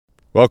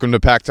Welcome to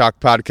Pack Talk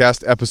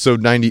Podcast,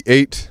 episode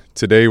 98.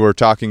 Today we're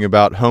talking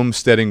about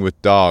homesteading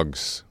with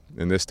dogs.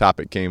 And this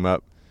topic came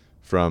up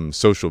from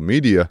social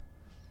media,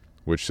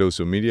 which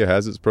social media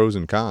has its pros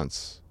and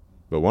cons.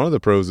 But one of the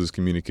pros is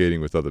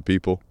communicating with other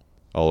people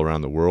all around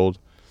the world.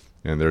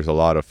 And there's a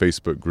lot of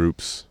Facebook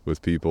groups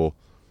with people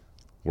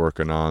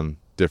working on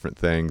different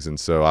things. And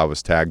so I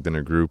was tagged in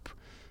a group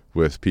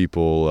with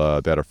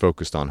people that are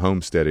focused on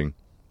homesteading,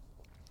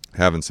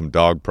 having some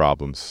dog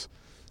problems.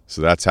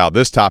 So that's how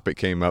this topic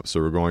came up. So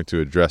we're going to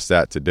address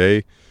that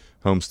today.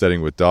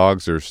 Homesteading with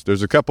dogs.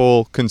 There's a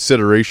couple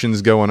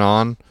considerations going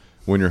on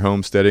when you're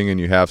homesteading and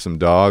you have some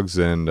dogs.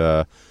 And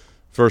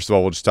first of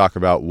all, we'll just talk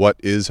about what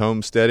is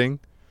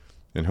homesteading.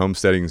 And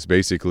homesteading is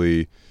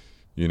basically,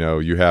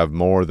 you have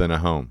more than a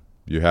home.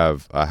 You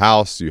have a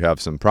house, you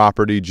have some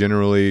property,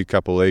 generally a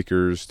couple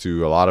acres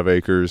to a lot of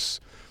acres.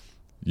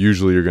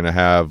 Usually you're going to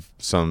have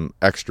some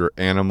extra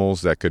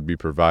animals that could be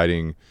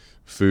providing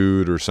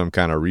food or some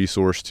kind of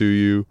resource to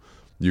you.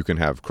 You can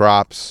have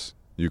crops,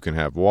 you can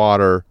have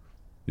water,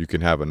 you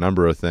can have a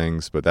number of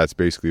things, but that's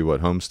basically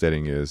what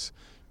homesteading is.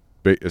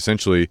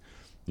 Essentially,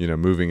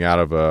 moving out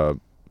of a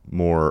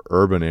more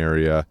urban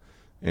area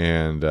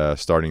and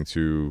starting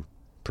to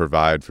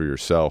provide for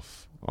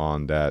yourself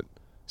on that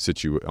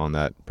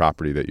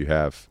property that you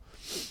have.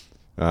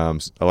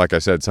 Like I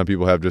said, some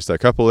people have just a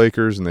couple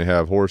acres and they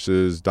have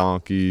horses,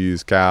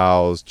 donkeys,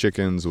 cows,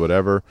 chickens,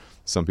 whatever.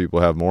 Some people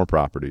have more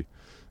property.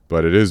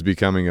 But it is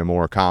becoming a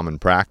more common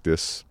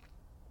practice.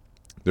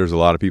 There's a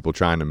lot of people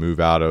trying to move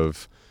out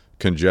of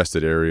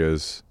congested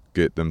areas,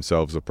 get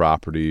themselves a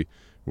property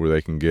where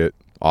they can get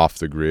off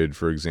the grid,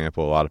 for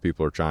example. A lot of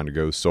people are trying to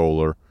go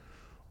solar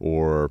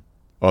or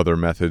other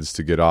methods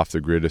to get off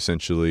the grid,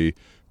 essentially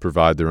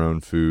provide their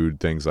own food,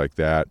 things like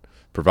that,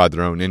 provide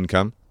their own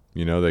income.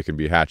 They can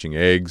be hatching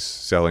eggs,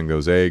 selling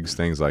those eggs,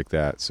 things like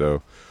that.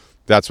 So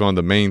that's one of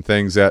the main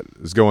things that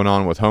is going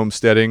on with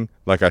homesteading.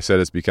 Like I said,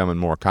 it's becoming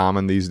more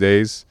common these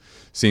days.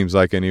 Seems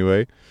like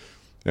anyway.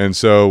 And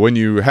so when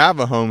you have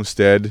a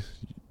homestead,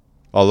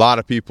 a lot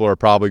of people are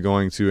probably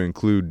going to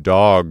include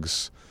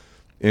dogs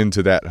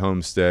into that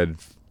homestead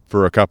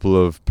for a couple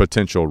of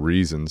potential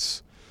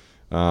reasons.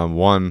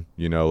 One,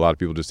 a lot of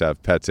people just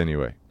have pets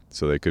anyway.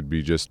 So they could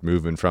be just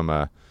moving from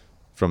a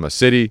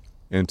city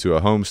into a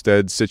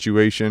homestead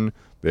situation.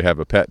 They have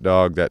a pet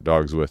dog, that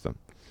dog's with them.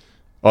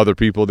 Other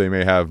people, they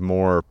may have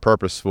more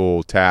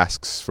purposeful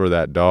tasks for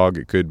that dog.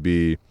 It could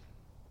be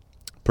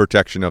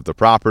protection of the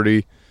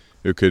property.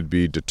 It could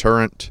be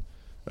deterrent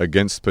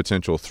against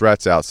potential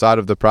threats outside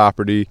of the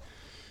property,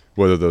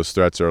 whether those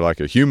threats are like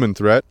a human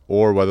threat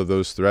or whether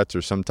those threats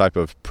are some type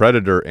of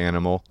predator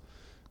animal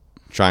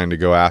trying to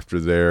go after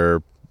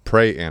their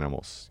prey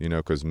animals,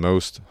 because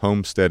most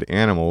homestead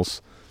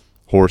animals,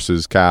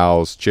 horses,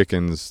 cows,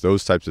 chickens,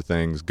 those types of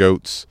things,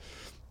 goats,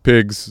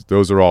 pigs,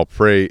 those are all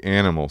prey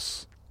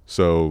animals.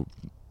 So,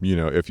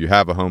 if you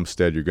have a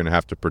homestead, you're going to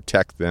have to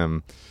protect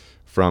them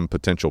from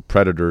potential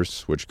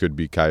predators, which could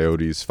be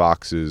coyotes,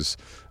 foxes,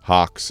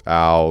 hawks,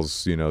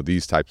 owls,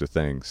 these types of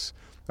things.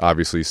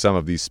 Obviously, some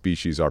of these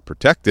species are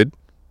protected,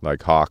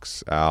 like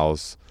hawks,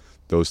 owls,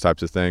 those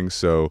types of things.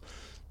 So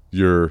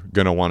you're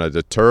going to want to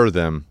deter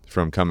them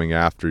from coming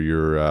after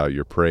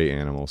your prey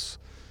animals.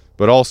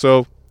 But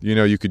also,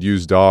 you could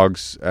use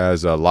dogs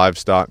as a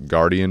livestock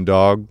guardian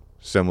dog,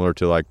 similar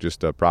to like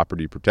just a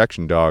property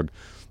protection dog.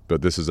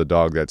 But this is a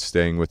dog that's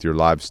staying with your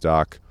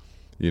livestock,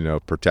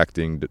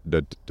 protecting,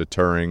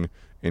 deterring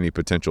any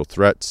potential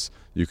threats.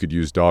 You could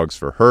use dogs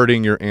for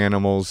herding your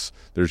animals.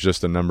 There's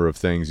just a number of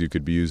things you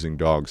could be using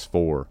dogs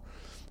for.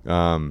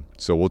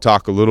 So we'll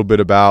talk a little bit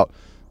about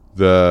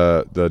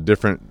the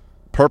different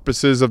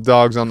purposes of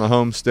dogs on the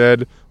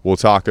homestead. We'll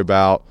talk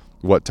about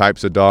what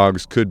types of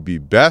dogs could be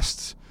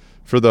best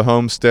for the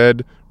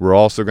homestead. We're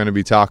also going to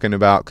be talking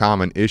about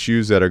common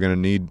issues that are going to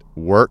need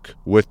work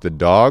with the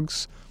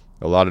dogs.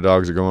 A lot of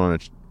dogs are going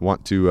to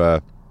want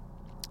to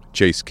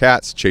chase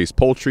cats, chase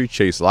poultry,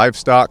 chase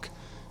livestock,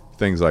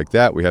 things like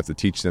that. We have to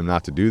teach them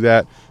not to do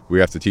that. We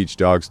have to teach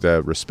dogs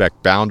to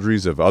respect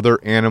boundaries of other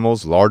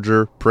animals,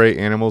 larger prey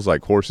animals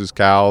like horses,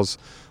 cows,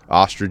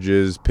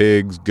 ostriches,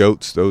 pigs,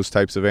 goats, those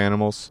types of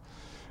animals.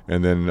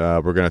 And then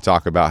we're going to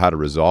talk about how to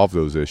resolve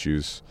those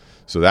issues.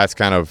 So that's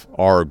kind of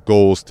our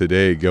goals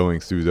today,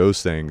 going through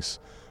those things.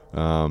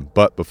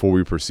 But before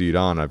we proceed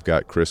on, I've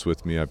got Chris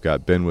with me. I've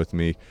got Ben with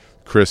me.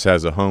 Chris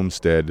has a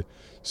homestead.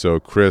 So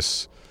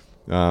Chris,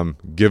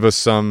 give us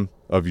some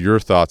of your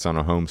thoughts on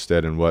a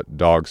homestead and what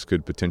dogs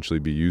could potentially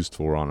be used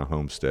for on a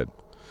homestead.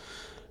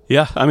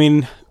 Yeah, I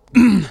mean,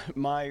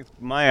 my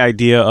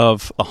idea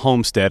of a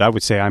homestead, I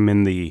would say I'm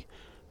in the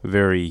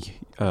very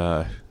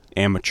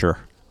amateur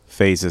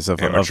phases of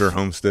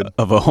homestead.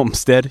 Of a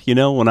homestead.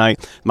 When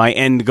my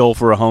end goal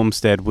for a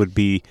homestead would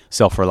be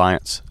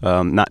self-reliance,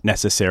 not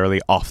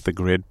necessarily off the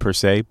grid per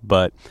se,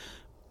 but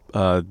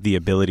the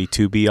ability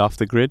to be off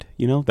the grid.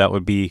 That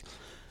would be.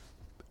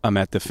 I'm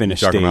at the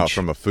finished stage. Talking about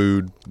from a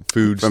food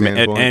from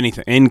standpoint?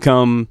 Anything,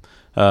 income,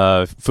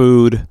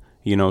 food,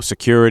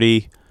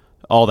 security,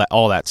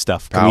 all that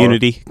stuff. Power.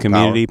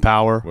 Community,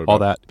 power, What all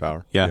about that.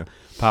 power? Yeah,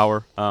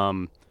 power.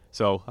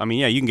 So I mean,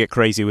 yeah, you can get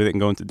crazy with it and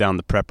go down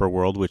the prepper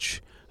world,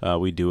 which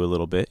we do a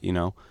little bit,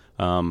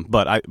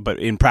 But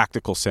in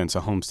practical sense,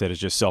 a homestead is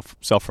just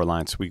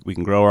self-reliance. We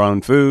can grow our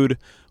own food,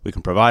 we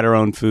can provide our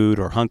own food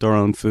or hunt our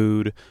own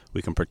food,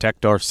 we can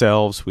protect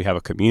ourselves. We have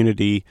a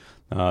community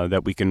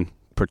that we can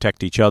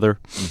protect each other.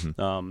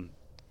 Mm-hmm.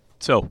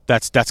 So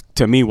that's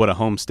to me what a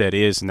homestead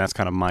is, and that's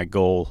kind of my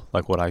goal,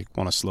 like what I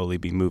want to slowly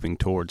be moving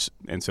towards.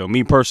 And so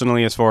me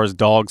personally, as far as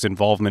dogs'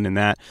 involvement in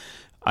that,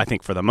 I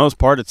think for the most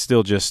part it's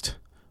still just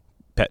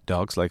pet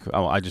dogs. Like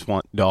I just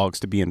want dogs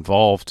to be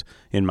involved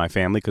in my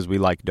family because we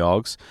like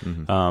dogs.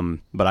 Mm-hmm.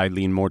 But I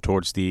lean more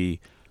towards the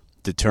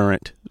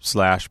deterrent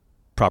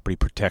 / property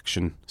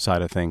protection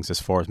side of things as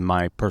far as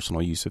my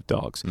personal use of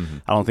dogs. Mm-hmm.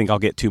 I don't think I'll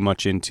get too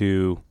much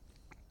into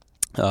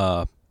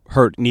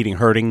needing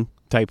herding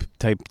type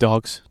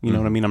dogs. You know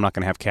what I mean? I'm not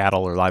going to have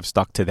cattle or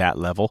livestock to that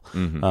level.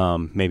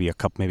 Mm-hmm. Maybe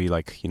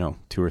like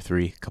 2 or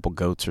 3, a couple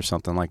goats or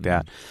something like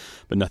that,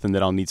 but nothing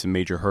that I'll need some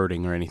major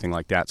herding or anything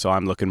like that. So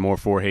I'm looking more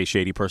for, hey,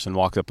 shady person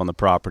walks up on the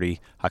property,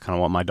 I kind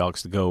of want my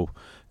dogs to go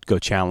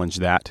challenge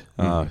that.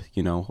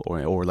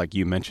 Or like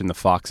you mentioned, the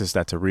foxes.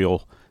 That's a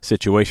real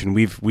situation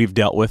we've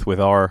dealt with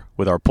our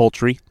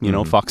poultry.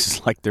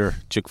 Foxes like their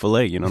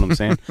Chick-fil-A. You know what I'm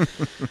saying?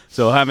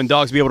 So having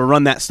dogs be able to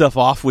run that stuff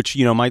off, which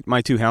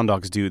my 2 hound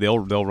dogs do.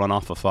 They'll run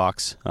off a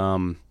fox.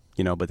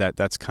 But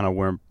that's kind of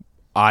where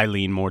I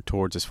lean more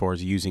towards as far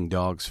as using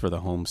dogs for the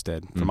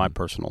homestead for my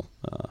personal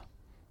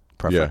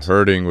preference. Yeah,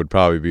 herding would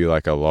probably be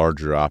like a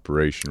larger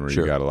operation where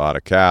Sure. you got a lot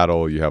of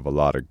cattle, you have a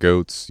lot of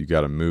goats, you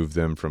got to move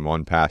them from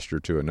one pasture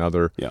to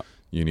another. Yeah.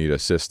 You need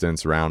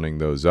assistance rounding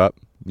those up,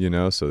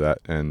 so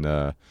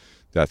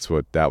that's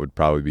what that would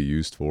probably be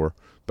used for.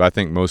 But I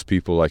think most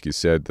people, like you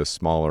said, the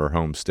smaller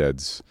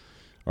homesteads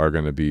are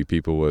going to be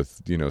people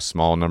with,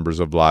 small numbers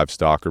of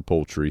livestock or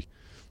poultry.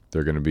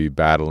 They're going to be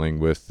battling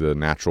with the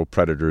natural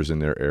predators in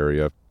their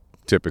area,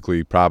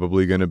 typically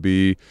probably going to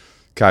be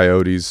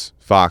coyotes,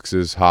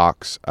 foxes,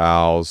 hawks,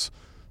 owls,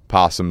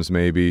 possums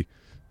maybe,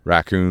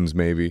 raccoons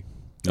maybe.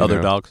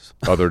 Other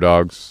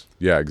dogs.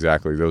 Yeah,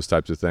 exactly. Those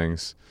types of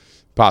things.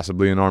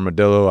 Possibly an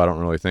armadillo. I don't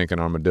really think an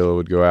armadillo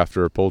would go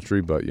after a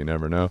poultry, but you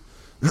never know.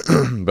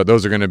 But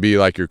those are going to be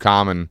like your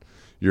common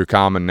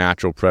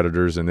natural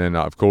predators. And then,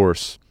 of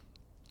course,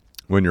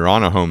 when you're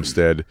on a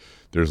homestead,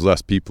 there's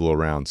less people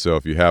around. So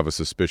if you have a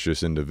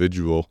suspicious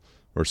individual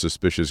or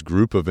suspicious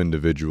group of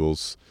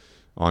individuals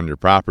on your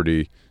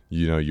property,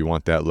 you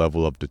want that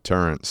level of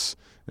deterrence,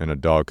 and a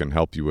dog can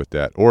help you with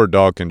that. Or a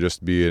dog can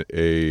just be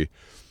a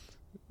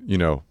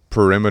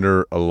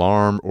perimeter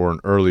alarm or an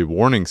early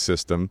warning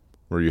system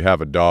where you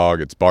have a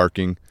dog, it's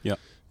barking. Yep.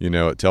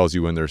 It tells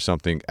you when there's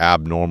something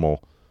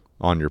abnormal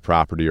on your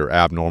property or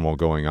abnormal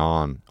going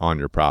on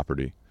your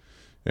property.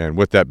 And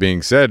with that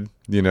being said,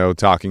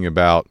 talking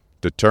about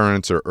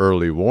deterrence or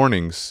early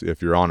warnings,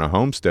 if you're on a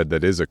homestead,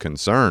 that is a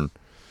concern,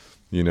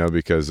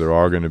 because there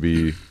are going to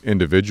be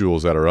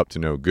individuals that are up to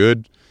no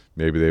good.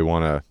 Maybe they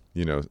want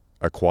to,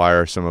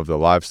 acquire some of the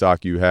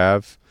livestock you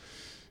have,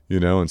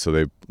 and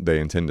so they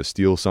intend to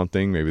steal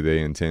something. Maybe they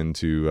intend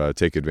to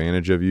take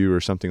advantage of you or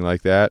something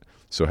like that.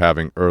 So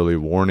having early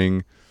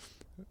warning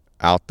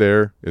out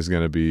there is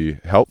going to be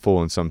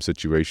helpful in some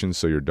situations,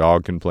 so your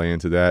dog can play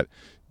into that.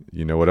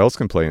 What else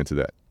can play into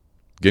that?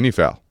 Guinea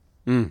fowl.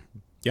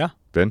 Yeah.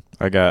 Ben?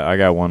 I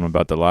got one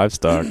about the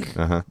livestock.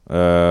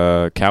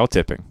 Cow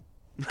tipping.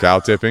 Cow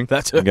tipping.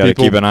 That's You got to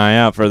keep an eye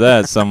out for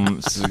that. Some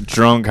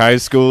drunk high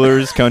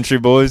schoolers, country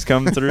boys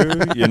come through.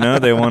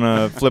 They want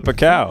to flip a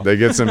cow. They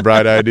get some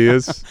bright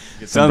ideas.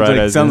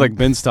 Sounds like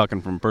Ben's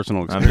talking from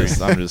personal experience.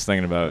 I'm just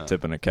thinking about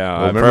tipping a cow.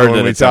 Well, I've remember heard when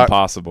that we it's talked-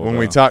 impossible. When though.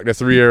 we talked to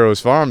Three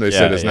Arrows Farm, they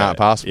said it's yeah. not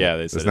possible. Yeah,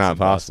 they said it's not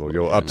possible. impossible.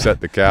 You'll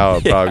upset the cow.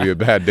 It'll probably be a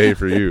bad day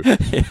for you.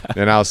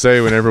 And I'll say,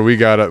 whenever we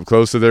got up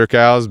close to their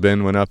cows,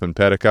 Ben went up and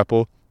pet a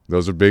couple.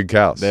 Those are big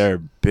cows. They're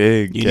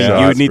big. You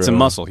cows, would need bro. some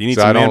muscle. You need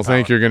So some I don't manpower.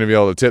 think you're going to be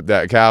able to tip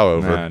that cow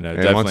over. No, and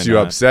definitely once you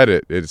not. upset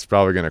it, it's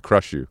probably going to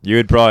crush you. You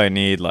would probably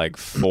need like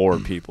 4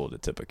 people to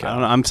tip a I cow.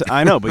 don't know.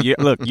 I know, but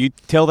look, you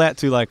tell that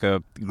to like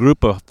a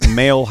group of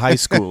male high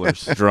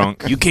schoolers.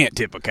 Drunk. You can't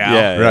tip a cow.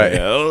 Yeah, Right.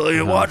 Yeah. Oh,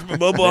 you watch me,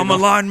 Bubba. I'm a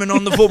lineman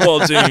on the football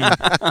team.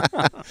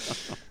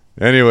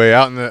 Anyway,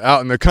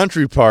 out in the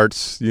country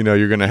parts,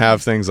 you're going to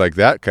have things like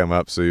that come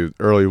up. So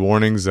early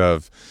warnings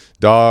of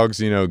dogs,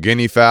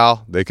 guinea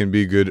fowl, they can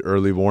be good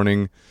early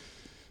warning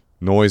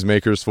noise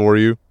makers for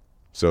you.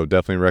 So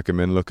definitely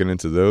recommend looking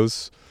into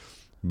those.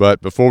 But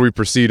before we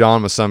proceed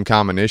on with some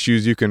common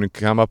issues you can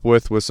come up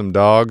with some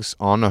dogs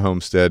on a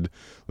homestead,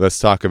 let's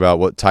talk about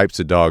what types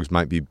of dogs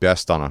might be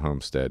best on a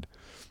homestead.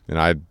 And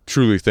I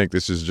truly think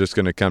this is just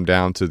going to come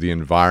down to the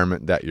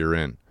environment that you're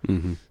in.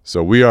 Mm-hmm.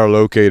 So we are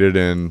located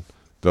in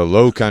the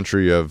low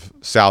country of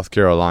South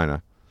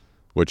Carolina,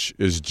 which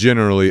is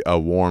generally a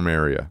warm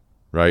area,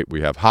 right?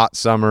 We have hot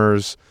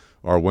summers.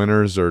 Our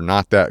winters are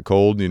not that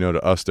cold.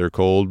 To us they're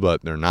cold,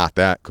 but they're not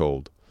that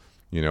cold.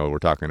 We're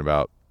talking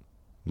about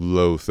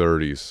low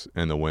 30s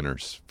in the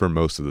winters for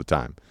most of the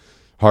time.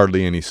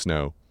 Hardly any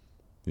snow.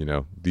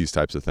 these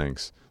types of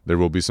things. There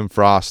will be some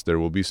frost, there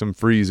will be some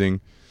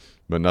freezing,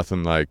 but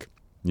nothing like,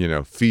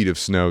 feet of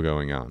snow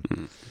going on.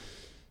 Mm-hmm.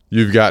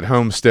 You've got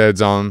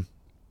homesteads on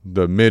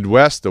the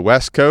Midwest, the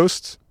West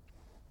Coast.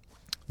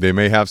 They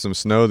may have some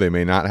snow, they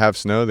may not have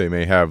snow, they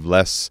do have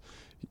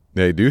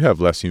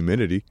less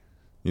humidity,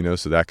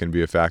 so that can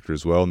be a factor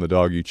as well in the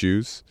dog you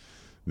choose.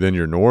 Then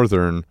your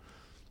northern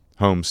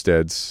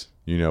homesteads,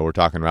 we're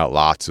talking about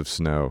lots of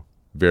snow,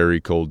 very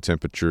cold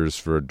temperatures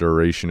for a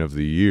duration of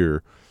the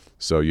year.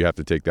 So you have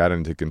to take that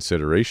into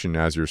consideration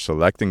as you're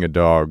selecting a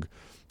dog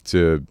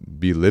to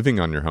be living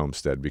on your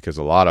homestead, because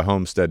a lot of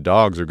homestead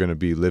dogs are going to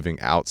be living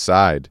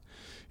outside.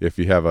 If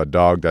you have a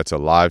dog that's a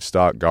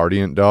livestock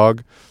guardian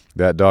dog,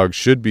 that dog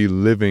should be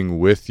living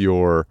with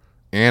your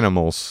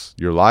animals,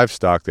 your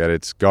livestock that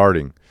it's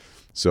guarding.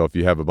 So if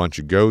you have a bunch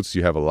of goats,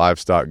 you have a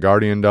livestock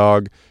guardian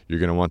dog, you're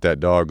going to want that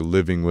dog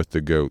living with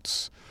the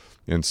goats.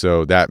 And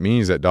so that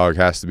means that dog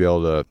has to be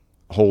able to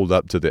hold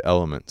up to the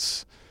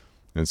elements.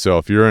 And so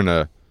if you're in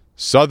a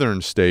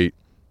southern state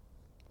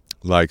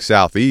like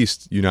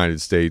Southeast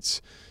United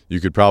States, you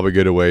could probably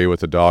get away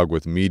with a dog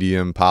with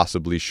medium,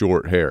 possibly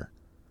short hair,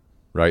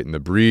 right? And the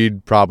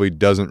breed probably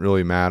doesn't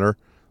really matter.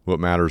 What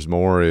matters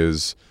more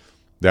is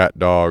that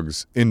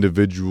dog's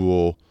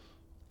individual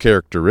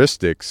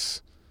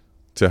characteristics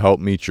to help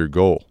meet your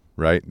goal,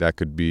 right? That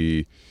could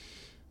be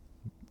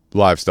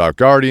livestock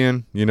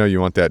guardian. You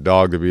want that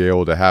dog to be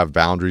able to have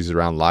boundaries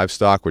around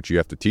livestock, which you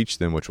have to teach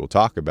them, which we'll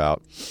talk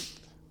about.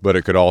 But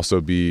it could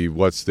also be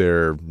what's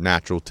their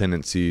natural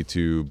tendency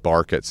to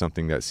bark at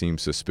something that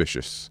seems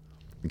suspicious.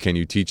 Can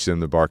you teach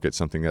them to bark at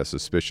something that's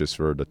suspicious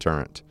for a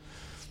deterrent?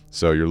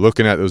 So you're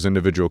looking at those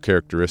individual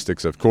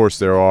characteristics. Of course,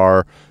 there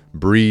are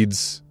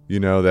breeds,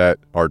 that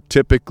are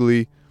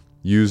typically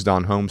used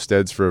on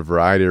homesteads for a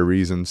variety of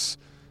reasons,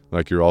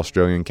 like your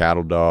Australian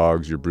cattle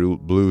dogs, your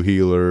blue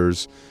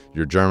heelers,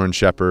 your German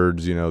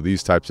shepherds,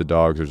 these types of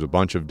dogs. There's a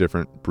bunch of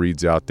different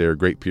breeds out there.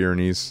 Great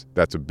Pyrenees,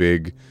 that's a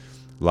big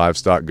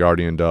livestock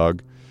guardian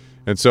dog.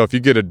 And so if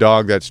you get a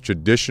dog that's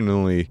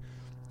traditionally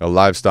a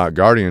livestock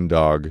guardian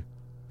dog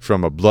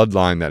from a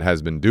bloodline that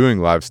has been doing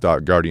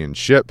livestock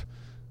guardianship,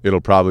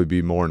 it'll probably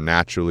be more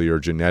naturally or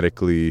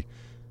genetically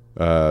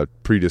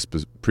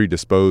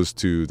predisposed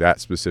to that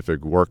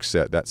specific work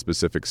set, that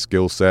specific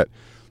skill set,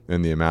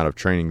 and the amount of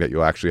training that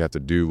you'll actually have to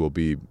do will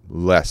be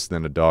less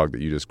than a dog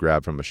that you just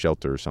grab from a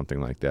shelter or something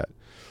like that.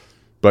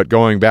 But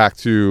going back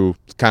to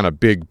kind of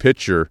big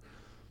picture,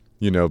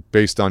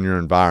 based on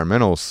your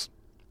environmentals,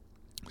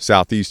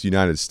 Southeast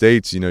United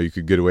States, you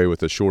could get away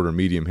with a shorter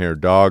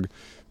medium-haired dog.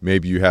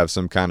 Maybe you have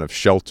some kind of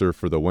shelter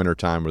for the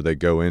wintertime where they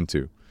go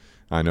into.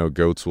 I know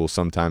goats will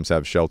sometimes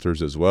have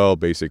shelters as well,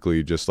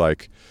 basically just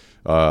like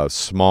a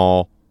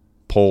small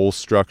pole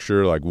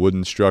structure, like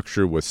wooden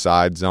structure with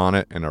sides on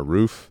it and a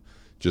roof,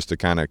 just to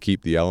kind of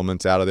keep the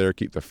elements out of there,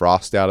 keep the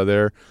frost out of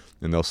there,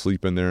 and they'll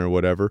sleep in there or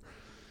whatever.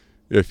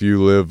 If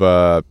you live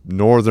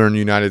northern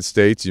United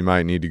States, you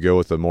might need to go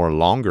with a more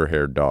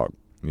longer-haired dog.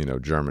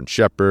 German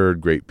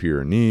Shepherd, Great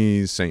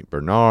Pyrenees, St.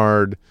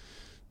 Bernard,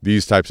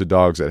 these types of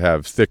dogs that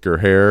have thicker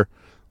hair.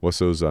 What's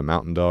those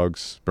mountain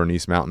dogs?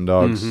 Bernese mountain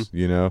dogs,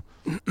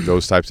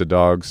 those types of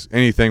dogs.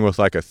 Anything with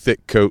like a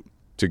thick coat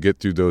to get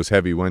through those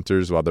heavy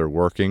winters while they're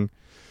working.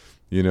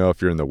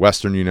 If you're in the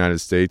western United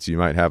States, you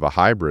might have a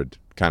hybrid,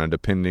 kind of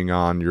depending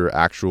on your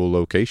actual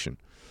location.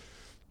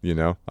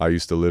 I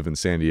used to live in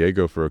San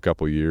Diego for a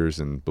couple years,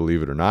 and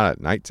believe it or not, at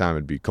nighttime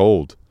it'd be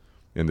cold.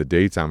 In the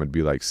daytime it'd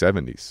be like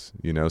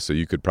 70s, so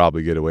you could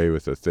probably get away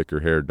with a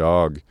thicker haired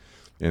dog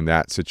in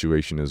that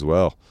situation as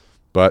well.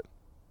 But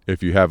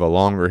if you have a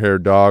longer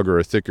haired dog or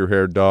a thicker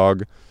haired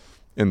dog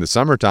in the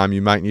summertime,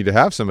 you might need to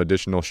have some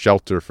additional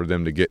shelter for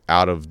them to get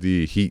out of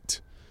the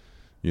heat,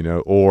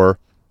 or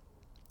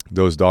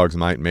those dogs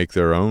might make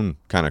their own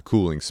kind of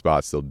cooling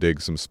spots. They'll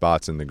dig some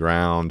spots in the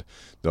ground.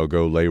 They'll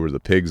go lay where the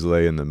pigs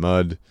lay in the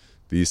mud,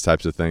 these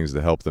types of things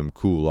to help them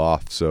cool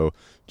off. So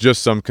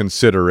just some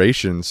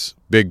considerations,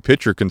 big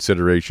picture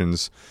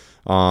considerations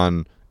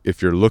on if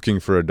you're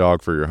looking for a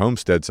dog for your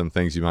homestead, some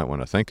things you might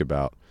want to think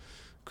about.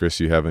 Chris,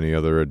 you have any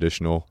other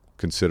additional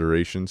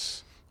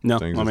considerations? No,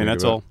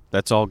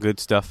 that's all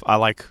good stuff.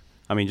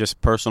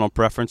 Just personal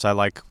preference. I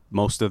like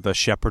most of the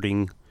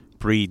shepherding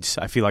breeds.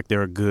 I feel like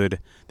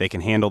they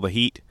can handle the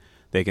heat,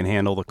 they can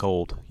handle the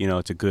cold.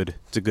 It's a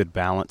good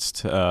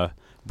balanced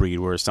breed,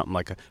 whereas something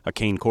like a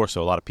cane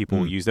corso, a lot of people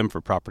will use them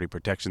for property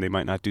protection. They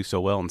might not do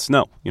so well in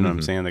snow. You know what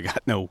I'm saying? They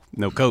got no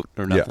coat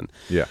or nothing.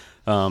 Yeah.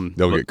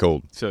 They'll get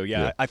cold. So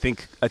yeah. I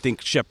think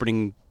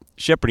shepherding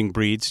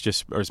breeds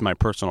just is my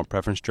personal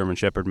preference. German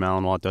Shepherd,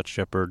 Malinois, Dutch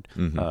Shepherd,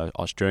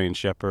 Australian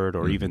Shepherd,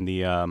 or even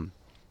the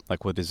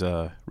what is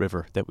a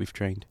river that we've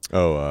trained?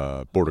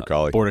 Border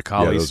Collie. Border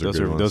Collies. Yeah,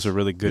 those are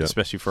really good,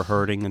 especially for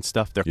herding and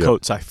stuff. Their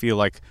coats, I feel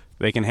like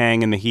they can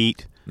hang in the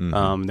heat.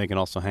 They can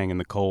also hang in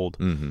the cold.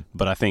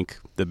 But I think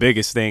the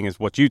biggest thing is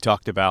what you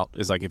talked about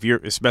is like if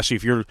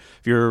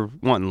you're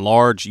wanting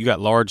large, you got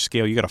large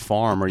scale, you got a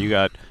farm or you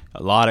got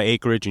a lot of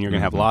acreage and you're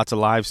gonna have lots of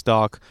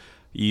livestock.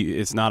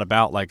 it's not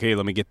about like, hey,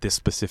 let me get this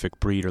specific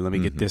breed or let me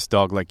get this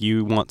dog. Like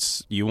you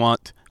want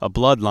a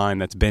bloodline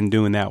that's been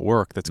doing that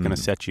work that's going to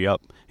set you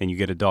up, and you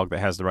get a dog that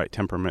has the right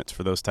temperaments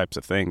for those types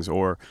of things.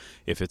 Or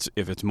if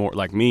it's more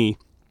like me,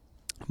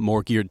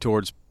 more geared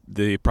towards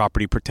the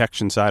property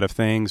protection side of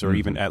things, or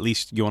even at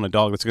least you want a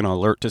dog that's going to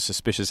alert to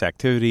suspicious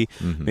activity.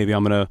 Maybe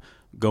I'm going to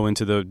go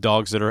into the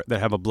dogs that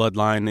have a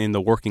bloodline in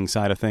the working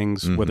side of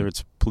things, whether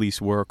it's police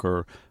work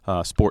or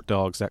sport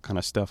dogs, that kind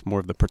of stuff,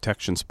 more of the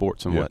protection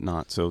sports and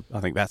whatnot. So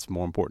I think that's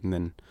more important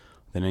than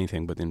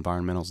anything, but the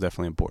environmental is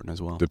definitely important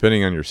as well.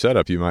 Depending on your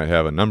setup, you might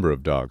have a number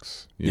of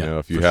dogs. You know,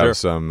 if you have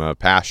some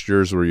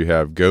pastures where you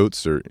have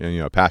goats, or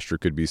a pasture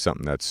could be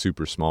something that's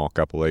super small, a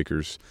couple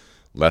acres,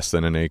 less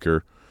than an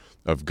acre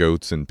of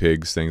goats and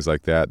pigs, things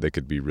like that. They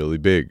could be really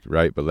big,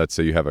 right? But let's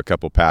say you have a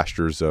couple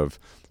pastures of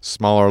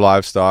smaller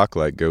livestock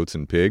like goats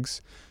and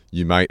pigs.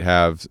 You might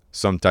have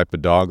some type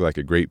of dog like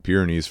a Great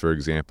Pyrenees, for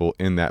example,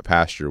 in that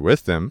pasture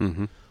with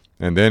them.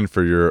 And then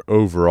for your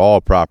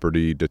overall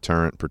property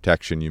deterrent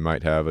protection, you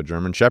might have a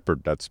German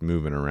Shepherd that's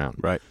moving around,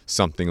 right?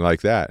 Something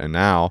like that. And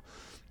now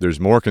there's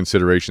more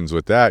considerations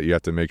with that. You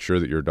have to make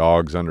sure that your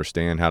dogs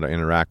understand how to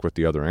interact with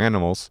the other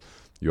animals.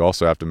 You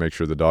also have to make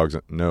sure the dogs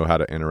know how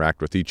to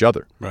interact with each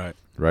other.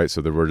 Right.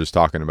 So that we're just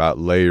talking about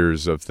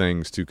layers of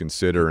things to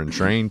consider and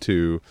train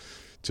to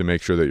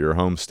make sure that your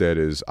homestead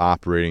is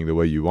operating the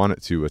way you want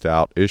it to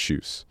without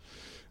issues.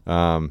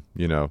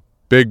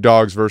 Big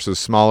dogs versus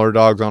smaller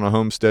dogs on a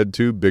homestead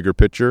too, bigger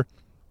picture,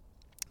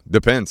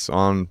 depends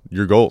on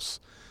your goals.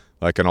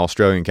 Like an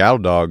Australian cattle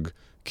dog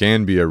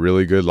can be a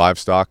really good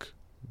livestock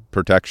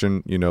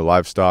protection,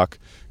 livestock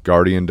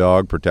guardian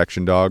dog,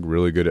 protection dog,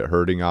 really good at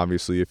herding,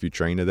 obviously, if you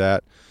train to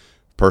that.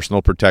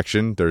 Personal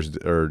protection,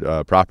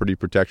 or property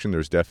protection,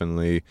 there's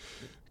definitely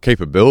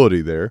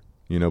capability there,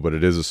 but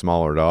it is a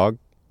smaller dog,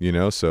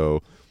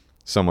 so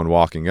someone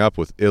walking up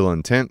with ill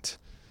intent,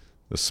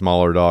 the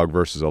smaller dog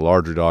versus a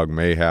larger dog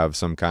may have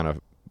some kind of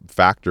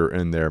factor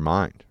in their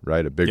mind,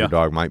 right? A bigger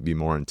dog might be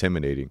more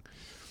intimidating.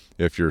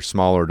 If your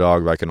smaller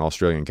dog, like an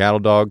Australian cattle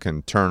dog,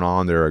 can turn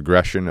on their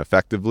aggression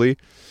effectively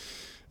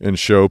and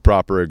show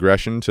proper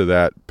aggression to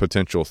that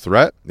potential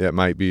threat, that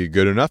might be a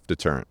good enough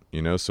deterrent,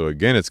 So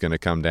again, it's going to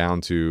come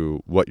down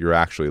to what you're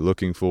actually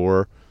looking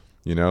for,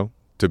 To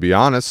be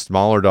honest,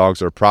 smaller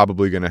dogs are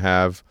probably going to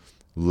have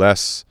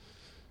less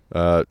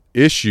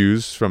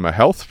issues from a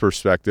health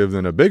perspective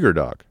than a bigger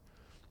dog.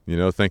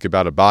 Think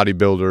about a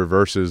bodybuilder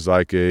versus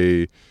like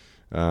a,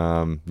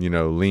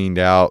 leaned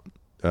out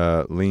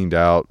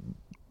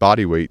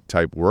body weight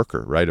type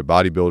worker, right? A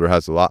bodybuilder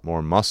has a lot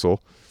more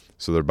muscle,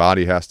 so their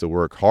body has to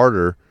work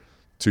harder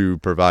to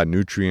provide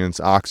nutrients,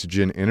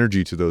 oxygen,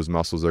 energy to those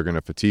muscles. They're going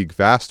to fatigue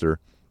faster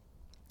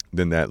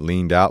than that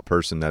leaned out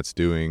person that's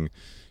doing,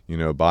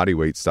 body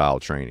weight style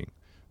training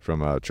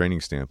from a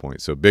training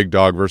standpoint. So big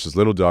dog versus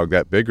little dog,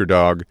 that bigger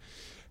dog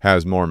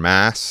has more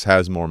mass,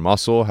 has more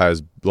muscle,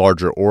 has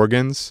larger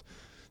organs.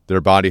 Their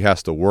body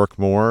has to work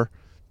more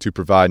to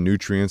provide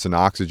nutrients and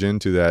oxygen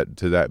to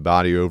that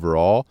body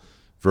overall,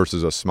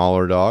 versus a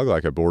smaller dog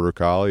like a border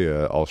collie,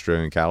 a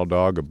Australian cattle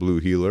dog, a blue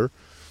heeler.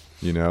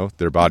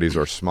 Their bodies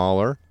are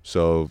smaller,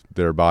 so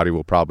their body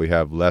will probably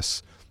have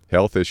less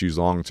health issues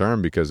long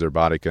term because their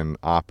body can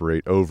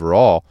operate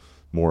overall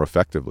more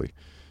effectively,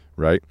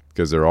 right?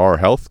 Because there are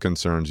health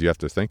concerns you have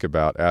to think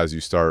about as you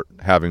start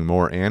having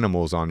more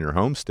animals on your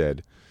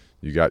homestead.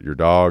 You got your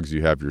dogs,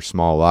 you have your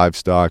small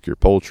livestock, your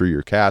poultry,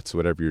 your cats,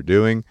 whatever you're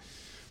doing.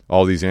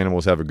 All these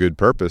animals have a good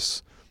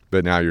purpose,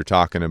 but now you're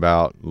talking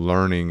about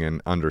learning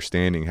and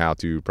understanding how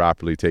to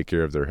properly take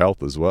care of their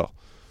health as well.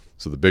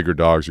 So the bigger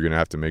dogs, you're going to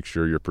have to make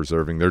sure you're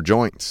preserving their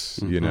joints,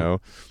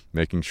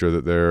 making sure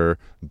that their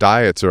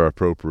diets are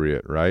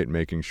appropriate, right?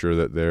 Making sure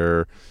that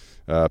their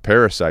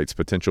parasites,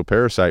 potential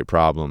parasite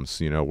problems,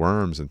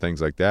 worms and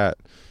things like that,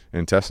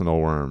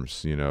 intestinal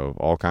worms,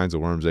 all kinds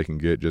of worms they can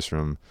get just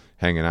from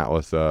hanging out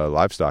with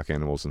livestock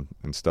animals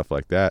and stuff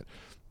like that,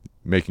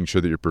 making sure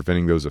that you're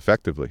preventing those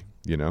effectively,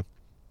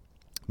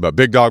 But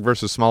big dog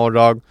versus smaller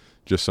dog,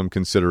 just some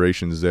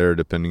considerations there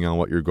depending on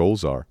what your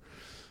goals are.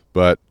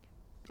 But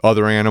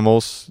other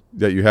animals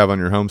that you have on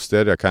your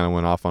homestead, I kind of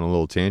went off on a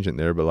little tangent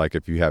there, but like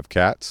if you have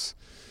cats,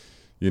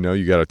 you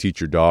got to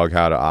teach your dog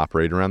how to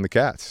operate around the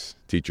cats.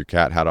 Teach your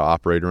cat how to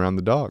operate around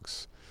the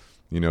dogs.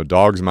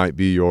 Dogs might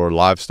be your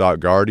livestock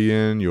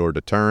guardian, your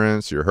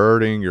deterrence, your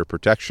herding, your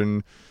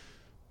protection,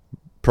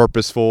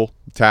 purposeful,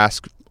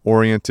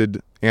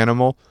 task-oriented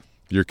animal.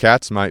 Your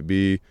cats might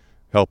be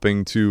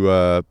helping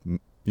to,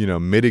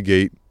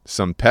 mitigate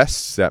some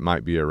pests that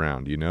might be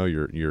around.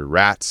 Your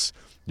rats,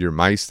 your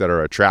mice that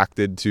are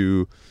attracted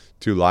to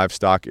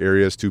livestock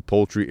areas, to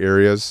poultry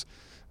areas.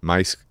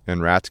 Mice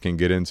and rats can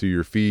get into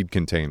your feed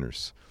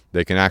containers.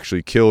 They can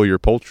actually kill your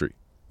poultry,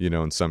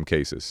 in some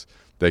cases.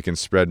 They can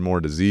spread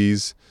more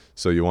disease.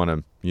 So you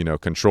want to,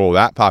 control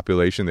that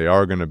population. They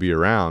are going to be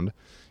around.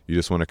 You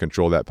just want to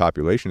control that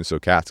population. So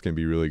cats can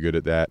be really good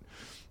at that.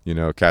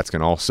 Cats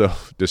can also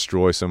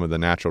destroy some of the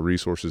natural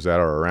resources that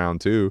are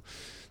around too.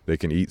 They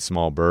can eat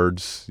small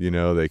birds,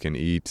 they can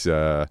eat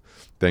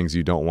things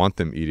you don't want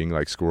them eating,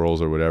 like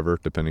squirrels or whatever,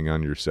 depending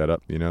on your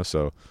setup,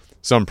 So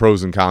some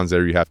pros and cons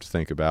there you have to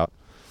think about.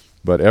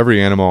 But every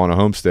animal on a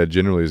homestead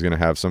generally is going to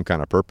have some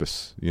kind of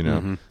purpose,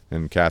 Mm-hmm.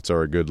 And cats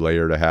are a good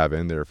layer to have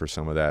in there for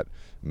some of that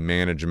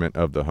management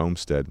of the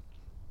homestead.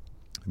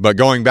 But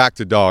going back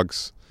to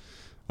dogs,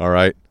 all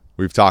right,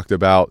 we've talked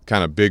about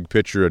kind of big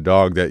picture a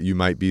dog that you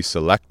might be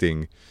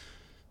selecting.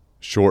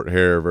 Short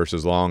hair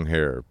versus long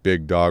hair,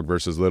 big dog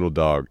versus little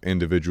dog,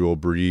 individual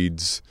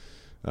breeds,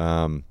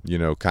 kind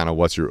of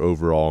what's your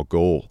overall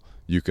goal.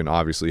 You can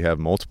obviously have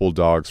multiple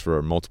dogs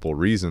for multiple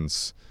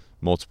reasons,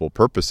 multiple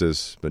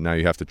purposes, but now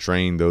you have to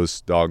train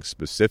those dogs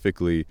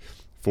specifically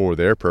for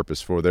their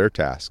purpose, for their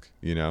task,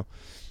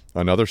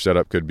 Another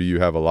setup could be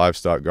you have a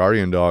livestock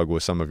guardian dog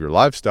with some of your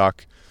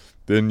livestock.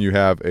 Then you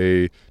have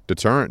a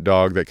deterrent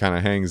dog that kind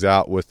of hangs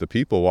out with the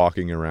people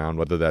walking around,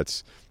 whether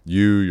that's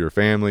you, your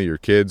family, your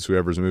kids,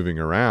 whoever's moving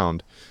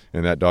around,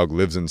 and that dog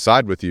lives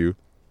inside with you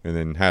and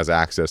then has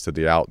access to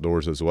the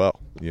outdoors as well,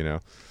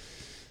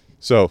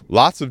 So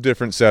lots of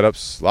different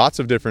setups, lots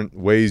of different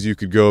ways you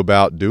could go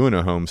about doing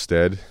a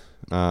homestead.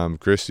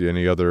 Chris,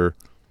 any other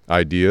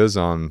ideas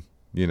on,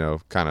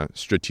 kind of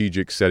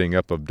strategic setting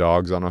up of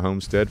dogs on a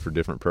homestead for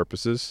different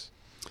purposes?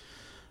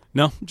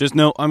 No, just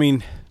no. I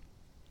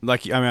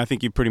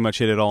think you pretty much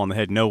hit it all on the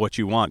head. Know what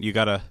you want. You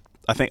gotta.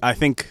 I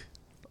think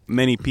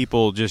many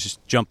people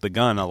just jump the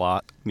gun a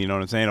lot. You know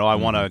what I'm saying? Oh, I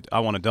want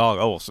a dog.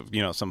 Oh, so,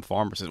 some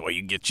farmer says, well,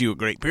 you get you a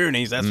Great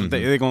Pyrenees. That's what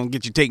they're going to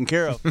get you taken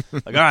care of.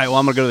 Like, all right, well,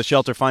 I'm going to go to the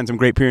shelter, find some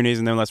Great Pyrenees,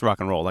 and then let's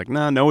rock and roll. Like,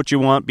 nah, know what you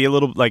want. Be a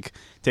little,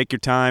 take your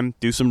time,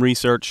 do some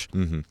research.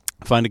 Mm-hmm.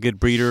 Find a good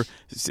breeder,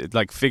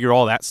 figure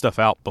all that stuff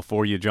out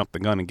before you jump the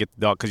gun and get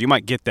the dog. Because you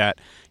might get that,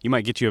 you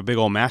might get you a big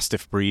old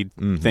Mastiff breed,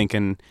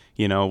 thinking,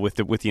 with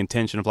the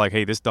intention of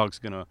hey, this dog's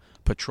gonna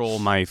patrol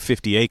my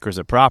 50 acres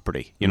of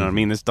property. You know what I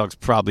mean? This dog's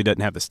probably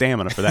doesn't have the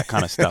stamina for that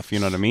kind of stuff. You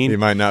know what I mean? He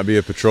might not be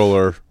a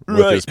patroller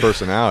with his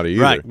personality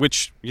either. Right.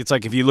 Which it's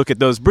if you look at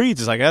those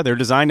breeds, it's they're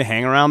designed to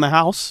hang around the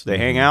house. They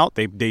hang out.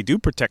 They do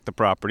protect the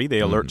property. They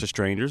alert to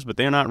strangers, but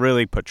they're not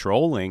really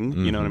patrolling.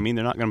 You know what I mean?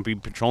 They're not going to be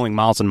patrolling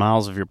miles and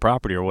miles of your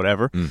property or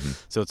whatever.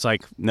 So it's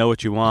know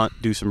what you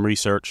want, do some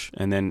research,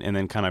 and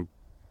then kind of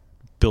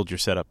build your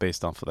setup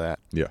based off of that.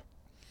 Yeah.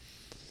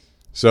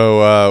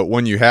 So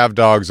when you have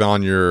dogs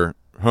on your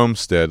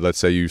homestead, let's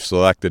say you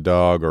select a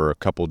dog or a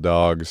couple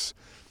dogs,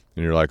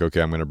 and you're like,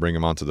 okay, I'm going to bring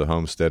them onto the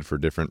homestead for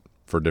different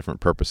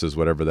purposes,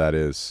 whatever that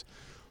is.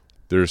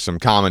 There's some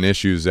common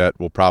issues that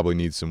will probably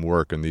need some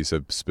work, and these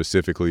have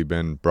specifically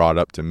been brought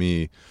up to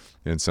me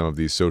in some of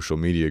these social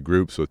media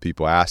groups with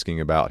people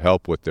asking about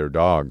help with their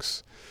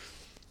dogs.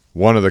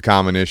 One of the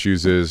common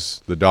issues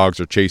is the dogs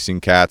are chasing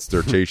cats,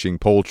 they're chasing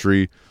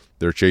poultry,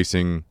 they're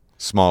chasing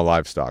small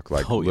livestock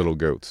little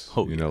goats.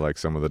 Like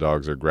some of the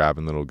dogs are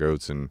grabbing little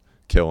goats and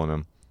killing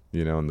them,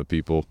 and the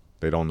people,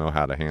 they don't know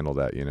how to handle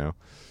that,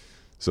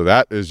 So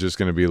that is just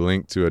going to be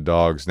linked to a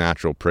dog's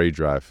natural prey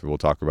drive. We'll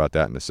talk about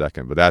that in a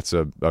second, but that's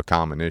a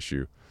common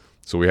issue.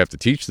 So we have to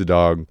teach the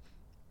dog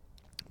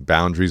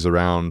boundaries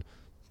around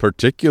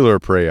particular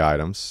prey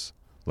items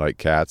like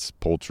cats,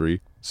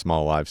 poultry,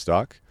 small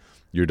livestock.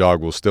 Your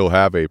dog will still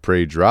have a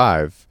prey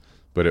drive,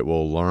 but it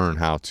will learn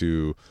how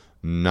to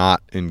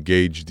not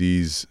engage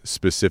these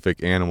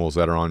specific animals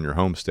that are on your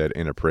homestead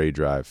in a prey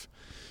drive.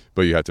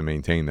 But you have to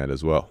maintain that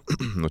as well,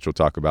 which we'll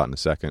talk about in a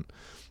second.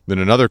 Then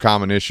another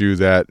common issue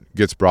that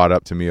gets brought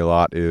up to me a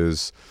lot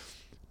is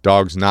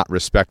dogs not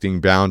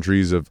respecting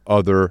boundaries of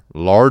other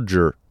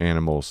larger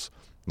animals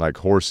like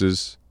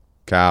horses,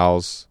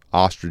 cows,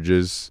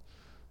 ostriches.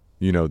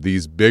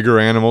 These bigger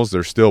animals,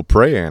 they're still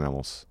prey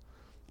animals,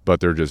 but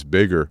they're just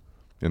bigger.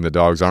 And the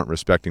dogs aren't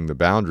respecting the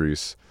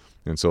boundaries.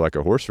 And so like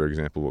a horse, for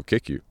example, will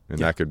kick you. And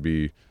that could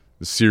be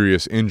a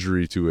serious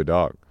injury to a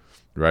dog,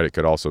 right? It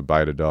could also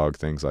bite a dog,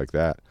 things like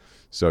that.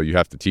 So you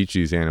have to teach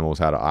these animals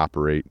how to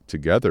operate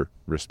together,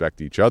 respect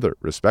each other,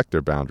 respect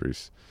their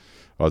boundaries.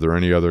 Are there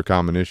any other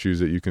common issues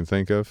that you can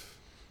think of?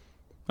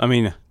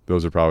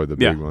 Those are probably the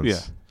big ones.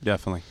 Yeah,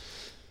 definitely.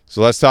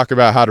 So let's talk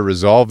about how to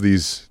resolve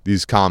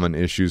these common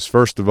issues.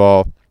 First of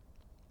all,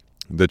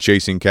 the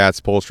chasing cats,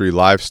 poultry,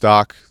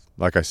 livestock.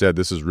 Like I said,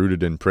 this is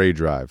rooted in prey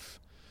drive.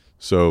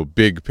 So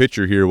big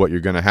picture here, what you're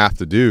going to have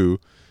to do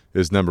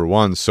is, number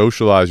one,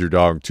 socialize your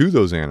dog to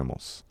those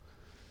animals.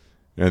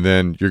 And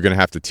then you're going to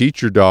have to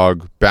teach your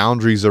dog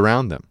boundaries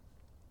around them.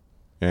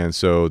 And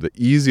so the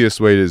easiest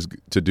way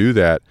to do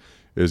that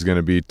is going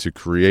to be to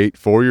create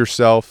for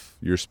yourself,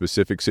 your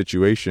specific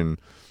situation,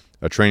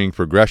 a training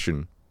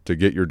progression to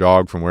get your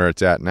dog from where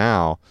it's at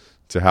now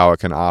to how it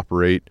can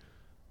operate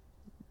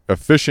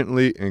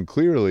efficiently and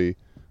clearly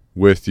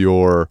with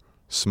your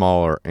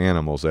smaller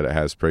animals that it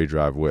has prey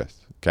drive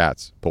with,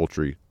 cats,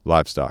 poultry,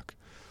 livestock.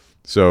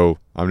 So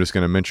I'm just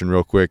going to mention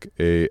real quick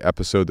a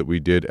episode that we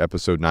did,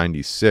 episode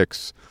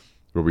 96,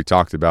 where we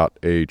talked about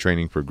a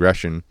training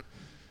progression.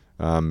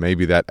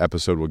 Maybe that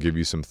episode will give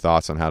you some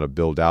thoughts on how to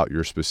build out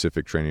your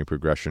specific training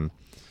progression.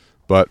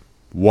 But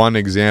one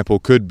example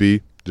could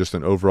be just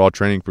an overall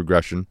training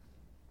progression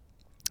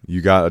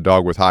You got a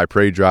dog with high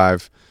prey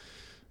drive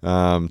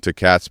to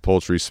cats,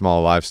 poultry,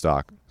 small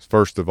livestock.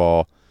 First of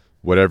all,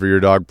 whatever your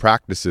dog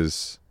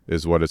practices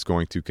is what it's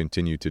going to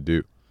continue to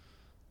do.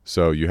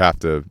 So you have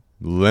to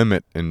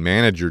limit and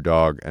manage your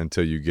dog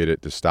until you get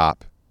it to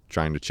stop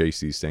trying to chase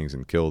these things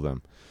and kill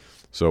them.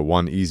 So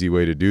one easy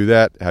way to do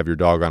that, have your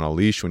dog on a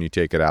leash when you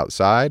take it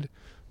outside.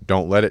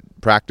 Don't let it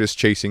practice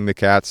chasing the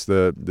cats,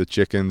 the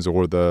chickens,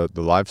 or the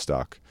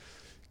livestock.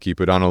 Keep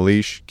it on a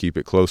leash. Keep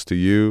it close to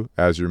you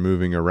as you're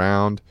moving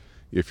around.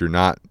 If you're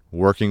not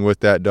working with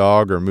that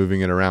dog or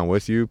moving it around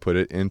with you, put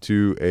it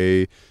into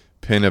a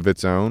pen of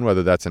its own,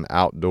 whether that's an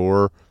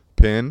outdoor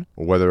pen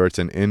or whether it's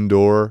an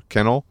indoor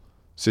kennel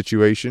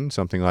situation,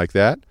 something like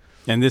that.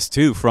 And this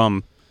too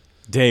from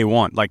day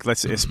one. Like,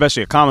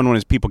 especially a common one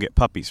is people get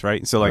puppies,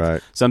 right? So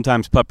like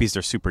sometimes puppies,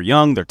 they're super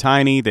young, they're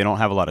tiny, they don't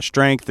have a lot of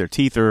strength, their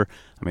teeth are,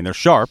 I mean, they're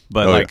sharp,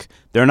 but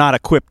they're not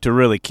equipped to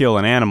really kill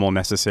an animal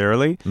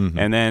necessarily. Mm-hmm.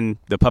 And then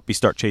the puppies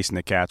start chasing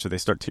the cats or they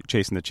start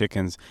chasing the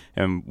chickens,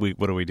 and what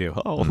do?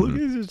 Oh, look,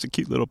 it's a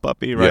cute little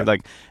puppy, right? Yeah.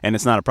 Like, and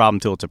it's not a problem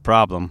till it's a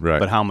problem. Right.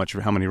 But how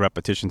many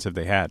repetitions have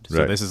they had?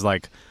 So this is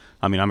like,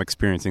 I mean, I'm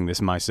experiencing this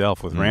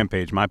myself with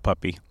Rampage, my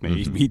puppy. I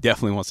mean, he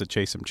definitely wants to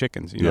chase some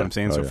chickens. You know what I'm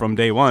saying? So from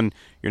day one,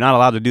 you're not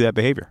allowed to do that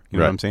behavior. You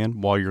know what I'm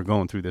saying? While you're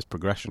going through this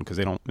progression, because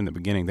in the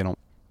beginning, they don't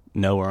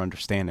know or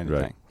understand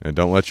anything. Right. And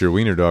don't let your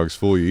wiener dogs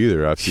fool you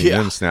either. I've seen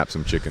them snap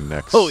some chicken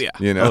necks. Oh, yeah.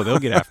 You know? Oh, they'll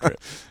get after it.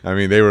 I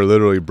mean, they were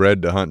literally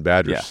bred to hunt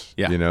badgers.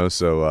 Yeah. You know,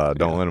 so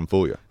don't let them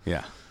fool you.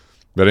 Yeah.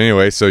 But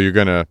anyway, so you're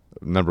going to,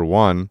 number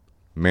one,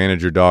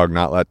 manage your dog,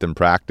 not let them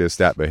practice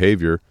that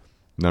behavior.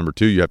 Number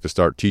two, you have to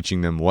start teaching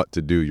them what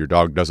to do. Your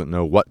dog doesn't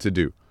know what to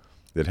do.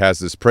 It has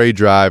this prey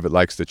drive. It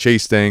likes to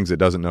chase things. It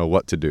doesn't know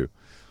what to do.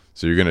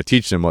 So you're going to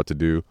teach them what to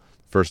do.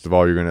 First of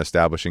all, you're going to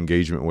establish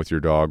engagement with your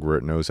dog where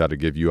it knows how to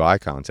give you eye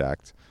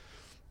contact.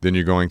 Then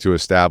you're going to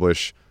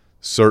establish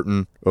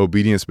certain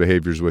obedience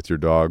behaviors with your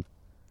dog.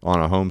 On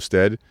a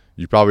homestead,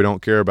 you probably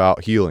don't care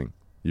about heeling.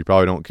 You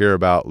probably don't care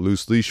about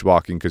loose leash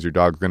walking because your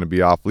dog's going to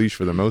be off leash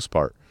for the most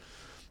part.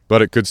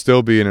 But it could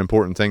still be an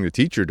important thing to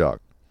teach your dog.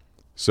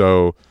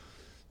 So,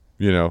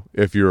 you know,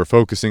 if you're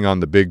focusing on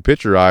the big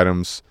picture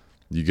items,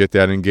 you get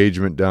that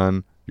engagement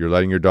done. You're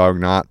letting your dog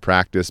not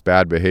practice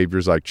bad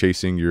behaviors like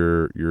chasing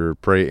your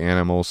prey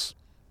animals.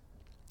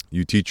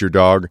 You teach your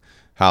dog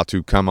how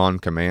to come on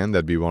command.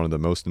 That'd be one of the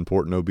most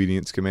important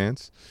obedience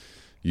commands.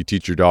 You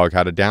teach your dog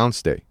how to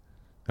downstay.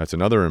 That's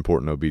another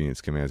important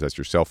obedience command. That's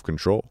your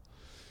self-control.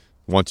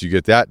 Once you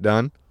get that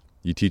done,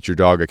 you teach your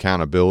dog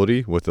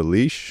accountability with a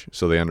leash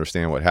so they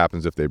understand what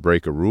happens if they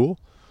break a rule.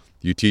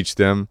 You teach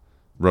them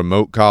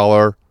remote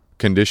collar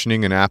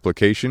conditioning and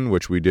application,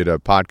 which we did a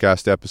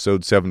podcast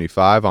episode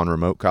 75 on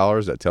remote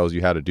collars that tells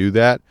you how to do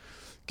that,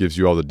 gives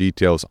you all the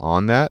details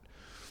on that.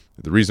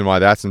 The reason why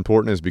that's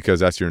important is because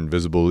that's your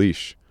invisible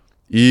leash.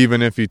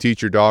 Even if you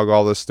teach your dog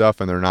all this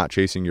stuff and they're not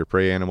chasing your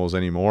prey animals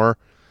anymore,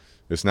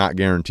 it's not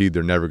guaranteed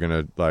they're never going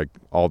to, like,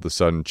 all of a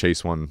sudden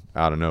chase one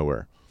out of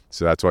nowhere.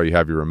 So that's why you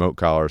have your remote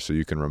collar, so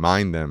you can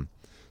remind them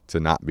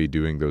to not be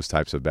doing those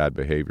types of bad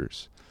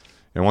behaviors.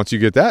 And once you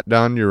get that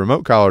done, your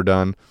remote collar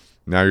done,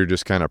 now you're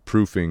just kind of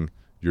proofing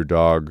your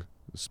dog's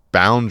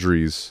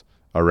boundaries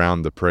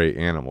around the prey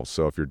animals.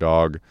 So if your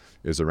dog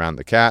is around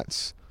the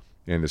cats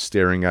and is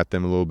staring at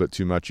them a little bit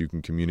too much, you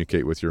can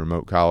communicate with your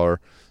remote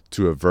collar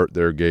to avert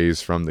their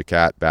gaze from the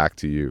cat back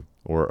to you,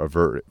 or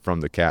avert it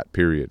from the cat,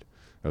 period.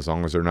 As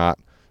long as they're not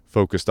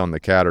focused on the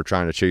cat or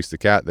trying to chase the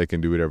cat, they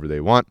can do whatever they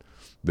want.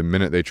 The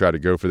minute they try to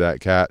go for that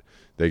cat,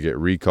 they get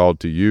recalled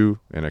to you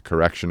and a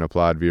correction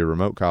applied via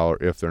remote collar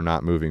if they're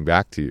not moving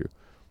back to you.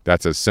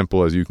 That's as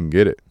simple as you can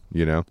get it,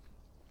 you know.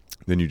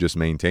 Then you just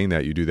maintain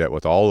that. You do that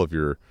with all of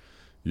your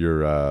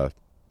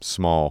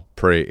small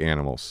prey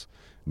animals.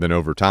 Then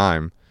over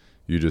time,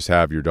 you just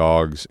have your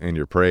dogs and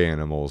your prey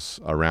animals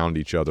around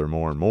each other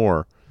more and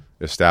more,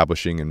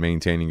 establishing and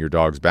maintaining your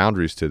dog's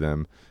boundaries to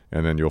them,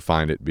 and then you'll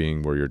find it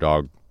being where your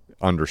dog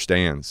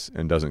understands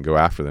and doesn't go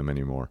after them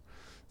anymore.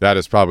 That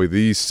is probably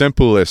the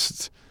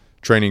simplest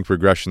training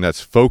progression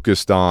that's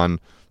focused on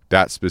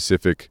that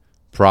specific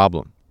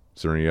problem.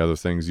 Is there any other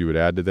things you would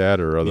add to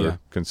that, or other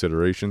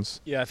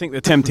considerations? Yeah, I think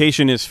the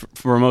temptation is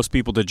for most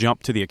people to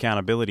jump to the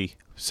accountability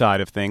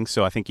side of things.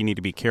 So I think you need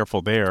to be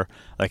careful there.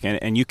 Like,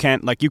 and you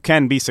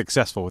can be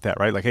successful with that,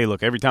 right? Like, hey,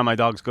 look, every time my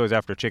dog goes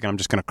after a chicken, I'm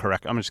just going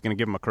to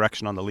give him a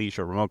correction on the leash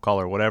or remote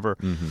collar or whatever.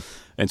 Mm-hmm.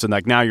 And so,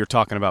 like, now you're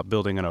talking about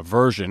building an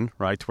aversion,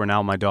 right? Where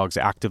now my dog's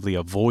actively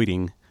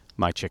avoiding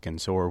my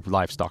chickens or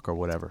livestock or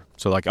whatever.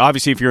 So, like,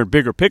 obviously, if you're in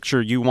bigger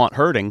picture, you want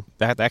herding,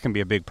 that can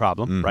be a big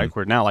problem, right?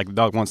 Where now, like, the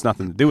dog wants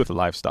nothing to do with the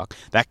livestock.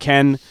 That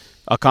can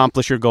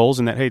accomplish your goals,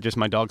 and that, hey, just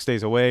my dog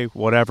stays away,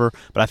 whatever.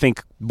 But I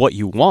think what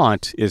you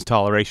want is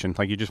toleration.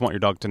 Like, you just want your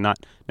dog to not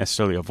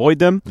necessarily avoid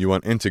them. You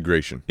want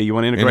integration. You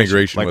want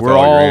integration. Like, with we're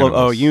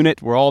all a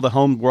unit. We're all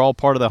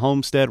part of the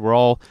homestead.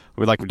 We're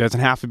like, it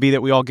doesn't have to be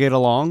that we all get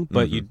along,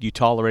 but you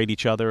tolerate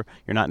each other.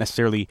 You're not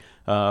necessarily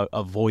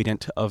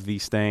avoidant of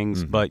these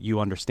things, but you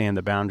understand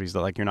the boundaries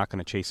that, like, you're not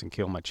going to chase and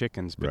kill my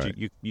chickens, but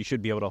you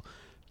should be able to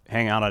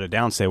hang out at a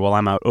downstay while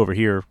I'm out over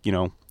here,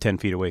 10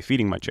 feet away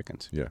feeding my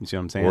chickens. Yeah. You see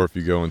what I'm saying? Or if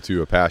you go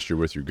into a pasture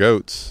with your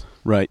goats,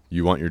 right.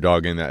 you want your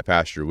dog in that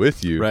pasture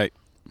with you. Right.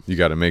 You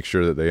got to make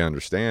sure that they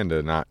understand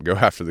to not go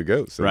after the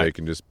goats, so they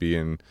can just be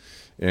in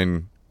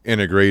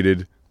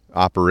integrated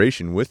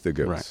operation with the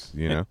goats.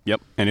 Right.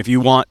 Yep. And if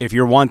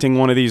you're wanting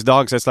one of these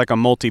dogs that's like a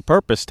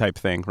multi-purpose type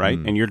thing, right?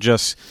 And you're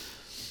just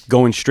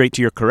going straight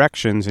to your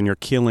corrections and you're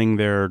killing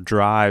their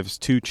drives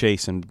to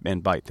chase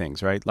and bite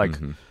things, right? Like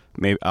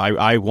maybe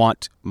I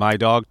want my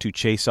dog to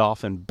chase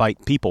off and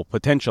bite people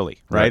potentially,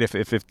 right?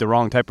 If the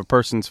wrong type of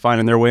person's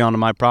finding their way onto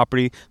my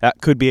property,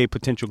 that could be a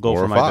potential goal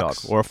for my dog,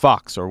 or a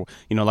fox, or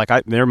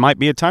there might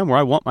be a time where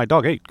I want my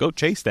dog, hey, go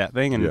chase that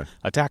thing and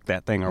attack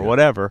that thing or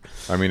whatever.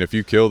 I mean, if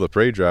you kill the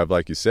prey drive,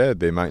 like you said,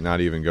 they might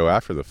not even go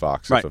after the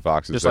fox if the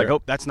fox is just there.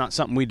 like, that's not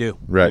something we do.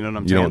 Right. You know what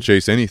I'm you saying? don't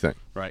chase anything.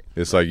 Right.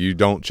 It's like you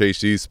don't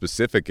chase these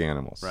specific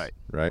animals. Right.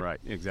 Right.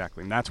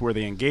 Exactly. And that's where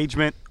the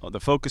engagement, the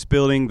focus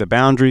building, the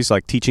boundaries,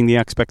 like teaching the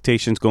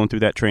expectations, going through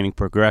that training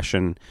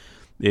progression,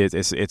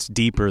 it's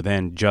deeper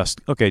than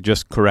just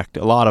correct.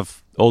 A lot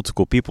of old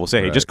school people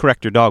say, hey, just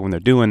correct your dog when they're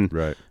doing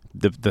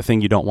the thing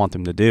you don't want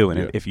them to do.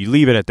 And if you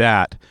leave it at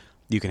that,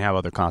 you can have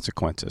other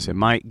consequences. It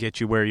might get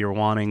you where you're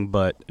wanting,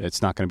 but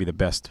it's not going to be the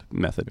best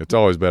method. It's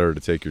always better to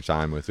take your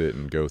time with it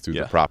and go through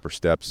the proper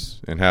steps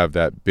and have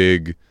that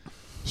big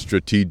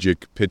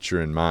strategic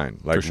picture in mind.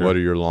 Like, what are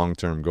your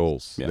long-term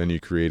goals? Then you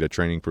create a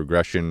training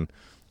progression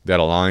that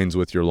aligns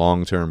with your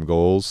long-term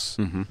goals,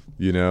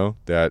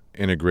 that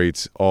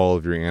integrates all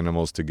of your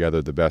animals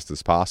together the best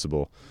as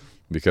possible.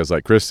 Because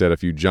like Chris said,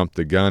 if you jump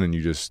the gun and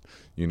you just,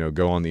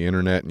 go on the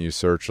internet and you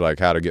search like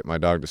how to get my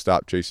dog to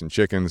stop chasing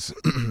chickens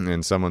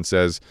and someone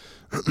says,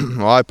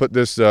 well, I put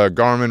this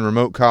Garmin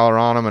remote collar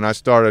on them and I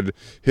started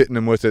hitting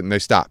them with it and they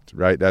stopped,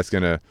 right? That's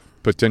going to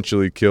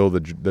potentially kill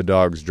the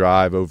dog's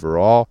drive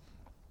overall.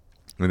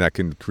 And that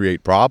can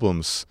create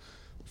problems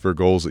for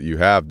goals that you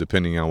have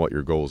depending on what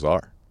your goals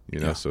are,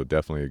 so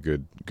definitely a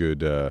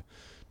good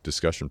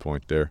discussion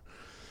point there.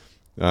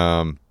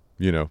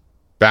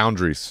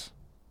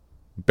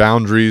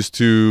 Boundaries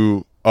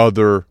to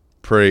other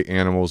prey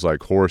animals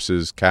like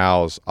horses,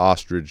 cows,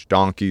 ostrich,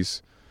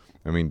 donkeys.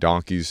 I mean,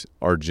 donkeys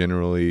are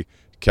generally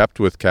kept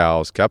with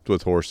cows, kept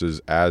with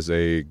horses as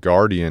a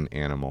guardian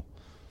animal.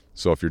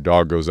 So if your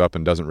dog goes up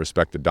and doesn't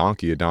respect a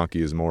donkey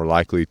is more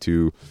likely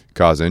to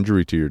cause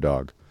injury to your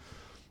dog.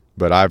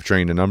 But I've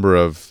trained a number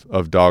of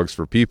dogs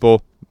for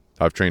people.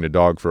 I've trained a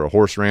dog for a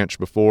horse ranch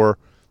before.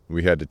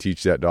 We had to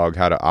teach that dog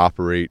how to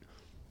operate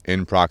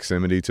in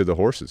proximity to the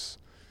horses.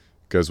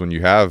 Because when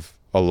you have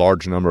a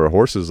large number of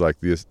horses like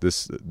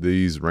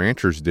these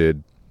ranchers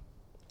did,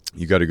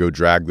 you got to go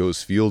drag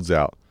those fields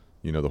out,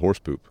 the horse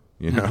poop,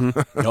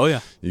 Oh, yeah.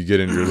 You get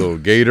in your little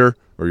gator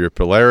or your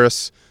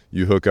Polaris,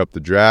 you hook up the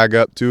drag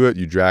up to it,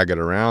 you drag it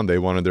around. They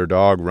wanted their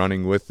dog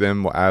running with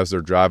them as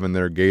they're driving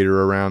their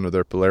gator around or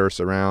their Polaris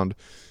around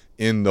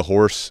in the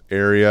horse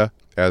area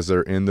as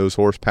they're in those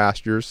horse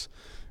pastures.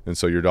 And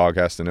so your dog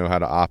has to know how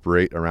to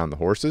operate around the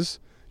horses.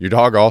 Your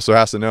dog also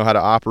has to know how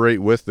to operate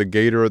with the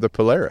gator or the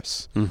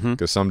Polaris,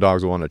 because some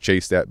dogs will want to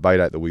chase that, bite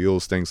at the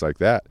wheels, things like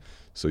that.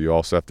 So you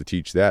also have to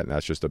teach that, and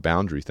that's just a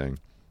boundary thing.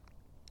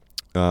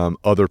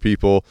 Other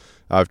people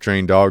I've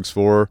trained dogs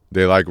for,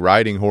 they like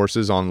riding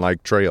horses on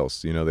like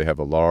trails. They have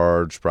a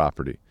large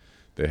property.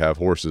 They have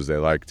horses. They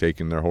like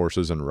taking their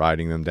horses and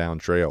riding them down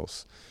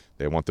trails.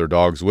 They want their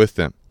dogs with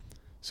them.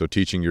 So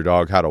teaching your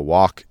dog how to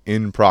walk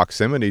in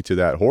proximity to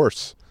that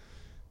horse.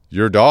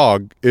 Your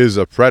dog is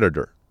a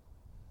predator,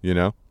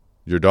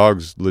 Your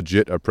dog's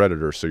legit a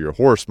predator. So your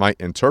horse might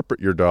interpret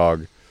your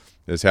dog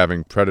as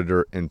having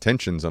predator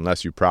intentions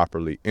unless you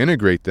properly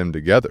integrate them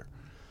together.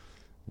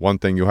 One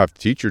thing you'll have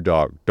to teach your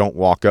dog, don't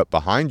walk up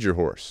behind your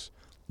horse.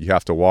 You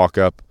have to walk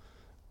up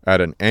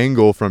at an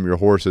angle from your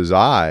horse's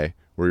eye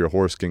where your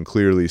horse can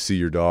clearly see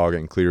your dog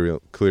and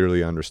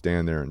clearly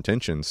understand their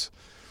intentions,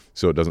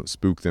 so it doesn't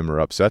spook them or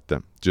upset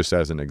them, just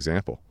as an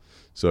example.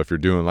 So if you're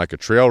doing like a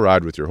trail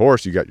ride with your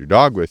horse, you got your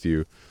dog with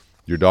you,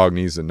 your dog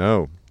needs to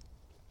know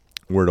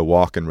where to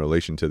walk in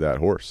relation to that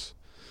horse.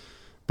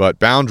 But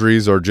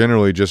boundaries are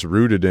generally just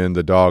rooted in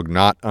the dog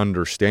not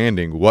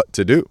understanding what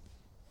to do.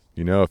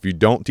 If you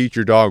don't teach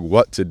your dog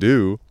what to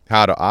do,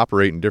 how to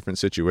operate in different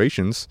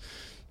situations,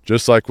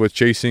 just like with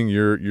chasing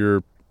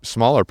your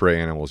smaller prey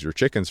animals, your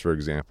chickens, for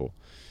example,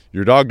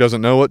 your dog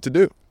doesn't know what to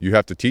do. You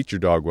have to teach your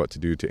dog what to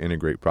do to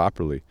integrate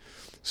properly.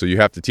 So you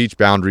have to teach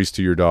boundaries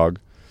to your dog.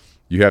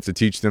 You have to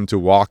teach them to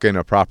walk in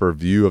a proper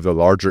view of the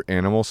larger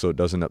animal so it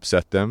doesn't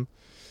upset them.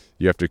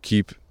 You have to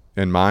keep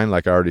in mind,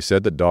 like I already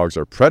said, that dogs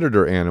are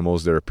predator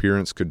animals. Their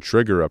appearance could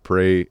trigger a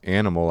prey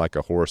animal like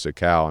a horse, a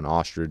cow, an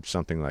ostrich,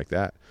 something like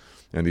that.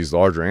 And these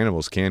larger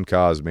animals can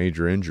cause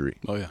major injury.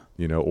 Oh, yeah.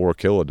 Or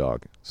kill a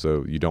dog.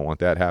 So you don't want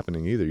that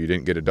happening either. You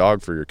didn't get a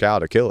dog for your cow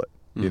to kill it.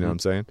 You know what I'm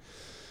saying?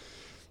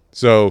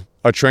 So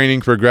a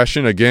training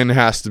progression, again,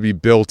 has to be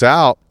built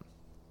out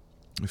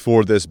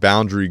for this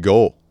boundary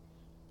goal.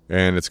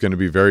 And it's going to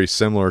be very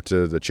similar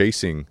to the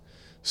chasing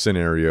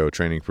scenario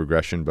training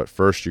progression. But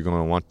first, you're going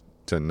to want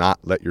to not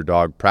let your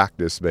dog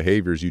practice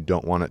behaviors you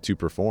don't want it to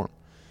perform.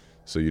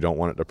 So you don't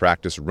want it to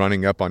practice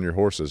running up on your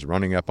horses,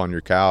 running up on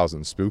your cows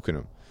and spooking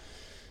them.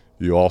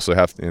 You also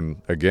have to,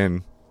 and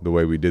again, the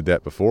way we did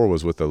that before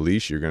was with a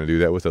leash. You're going to do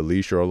that with a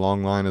leash or a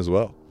long line as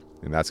well.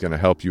 And that's going to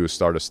help you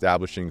start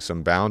establishing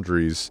some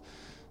boundaries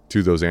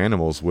to those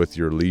animals with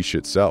your leash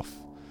itself.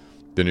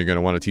 Then you're going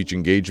to want to teach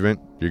engagement.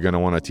 You're going to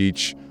want to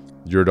teach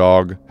your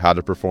dog how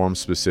to perform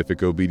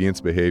specific obedience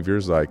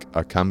behaviors, like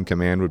a come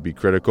command would be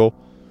critical.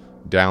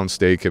 Down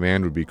stay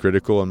command would be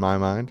critical in my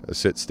mind. A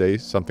sit stay,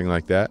 something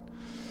like that.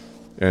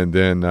 And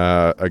then,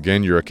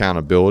 again, your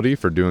accountability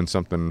for doing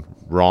something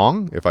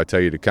wrong. If I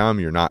tell you to come,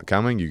 you're not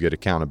coming. You get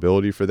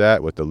accountability for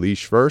that with the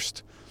leash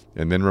first,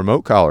 and then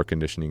remote collar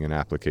conditioning and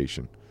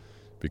application,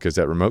 because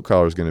that remote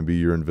collar is going to be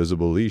your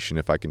invisible leash. And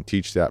if I can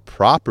teach that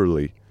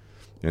properly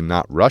and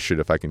not rush it,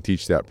 if I can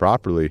teach that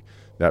properly,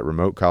 that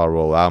remote collar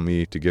will allow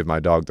me to give my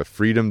dog the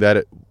freedom that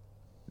it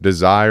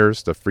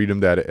desires, the freedom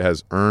that it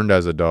has earned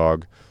as a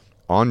dog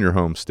on your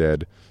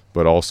homestead,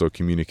 but also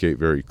communicate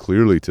very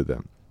clearly to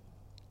them.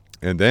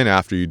 And then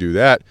after you do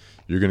that,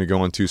 you're going to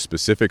go into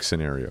specific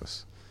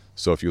scenarios.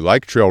 So if you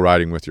like trail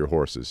riding with your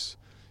horses,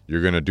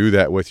 you're going to do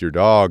that with your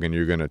dog, and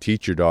you're going to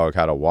teach your dog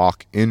how to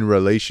walk in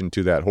relation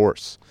to that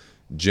horse,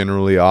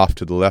 generally off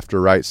to the left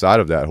or right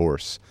side of that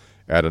horse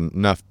at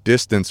enough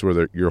distance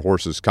where your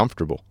horse is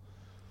comfortable.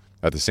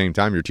 At the same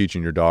time, you're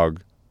teaching your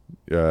dog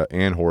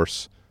and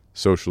horse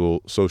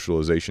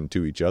socialization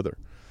to each other.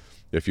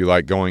 If you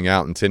like going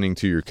out and tending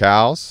to your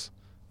cows,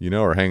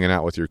 or hanging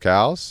out with your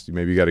cows,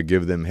 maybe you got to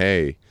give them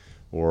hay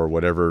or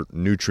whatever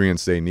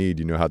nutrients they need.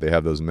 You know how they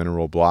have those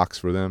mineral blocks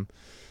for them,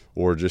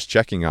 or just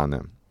checking on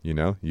them.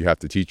 You have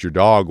to teach your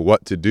dog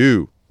what to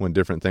do when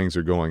different things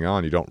are going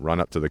on. You don't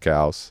run up to the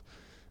cows.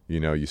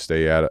 You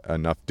stay at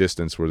enough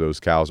distance where those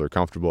cows are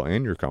comfortable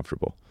and you're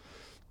comfortable,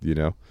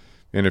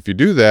 And if you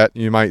do that,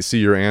 you might see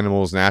your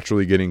animals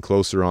naturally getting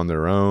closer on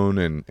their own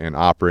and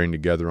operating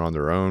together on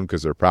their own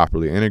because they're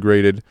properly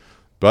integrated.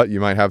 But you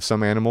might have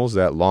some animals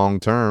that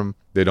long term,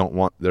 they don't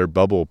want their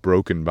bubble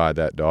broken by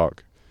that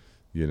dog.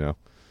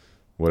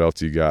 What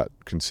else you got?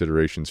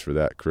 Considerations for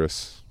that,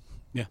 Chris?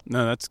 Yeah,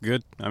 no, that's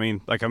good.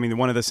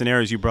 One of the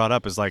scenarios you brought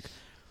up is like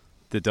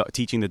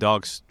teaching the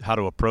dogs how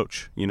to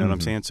approach. You know what I'm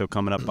saying? So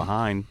coming up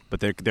behind, but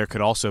there could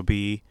also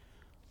be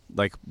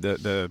like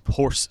the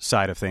horse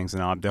side of things.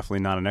 And I'm definitely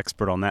not an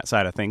expert on that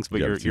side of things, but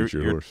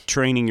you're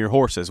training your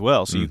horse as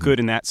well. So you could,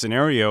 in that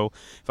scenario,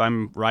 if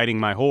I'm riding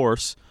my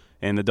horse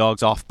and the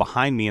dog's off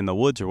behind me in the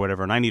woods or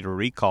whatever, and I need to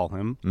recall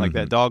him, like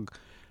that dog,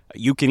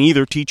 you can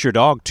either teach your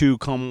dog to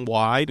come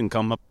wide and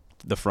come up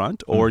the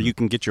front, or you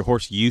can get your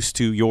horse used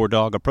to your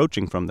dog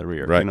approaching from the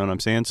rear. Right. You know what I'm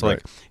saying? So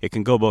like it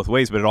can go both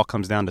ways, but it all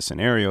comes down to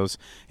scenarios,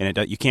 and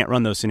you can't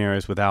run those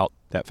scenarios without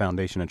that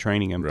foundation of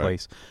training in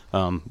place.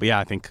 But yeah,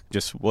 I think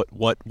just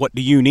what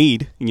do you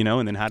need,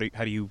 and then how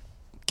do you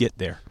get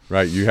there?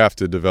 Right. You have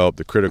to develop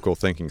the critical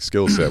thinking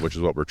skill set, which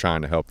is what we're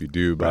trying to help you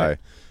do by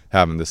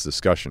having this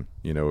discussion.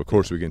 Of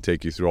course, we can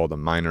take you through all the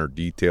minor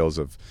details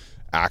of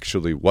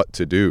actually what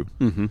to do.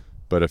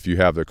 But if you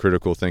have the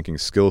critical thinking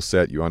skill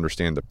set, you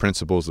understand the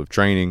principles of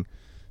training,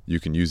 you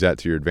can use that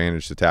to your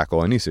advantage to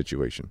tackle any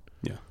situation.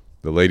 Yeah.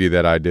 The lady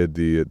that I did,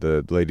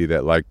 the lady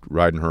that liked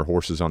riding her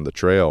horses on the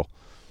trail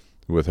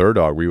with her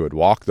dog, we would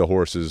walk the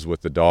horses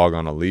with the dog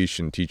on a leash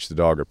and teach the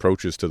dog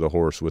approaches to the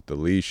horse with the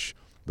leash,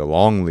 the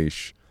long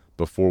leash,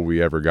 before we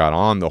ever got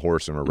on the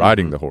horse and were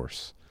riding the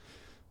horse.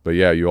 But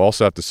yeah, you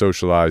also have to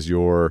socialize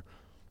your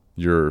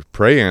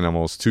prey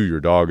animals to your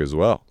dog as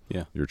well.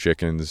 Yeah. Your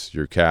chickens,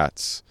 your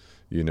cats,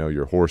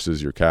 your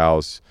horses, your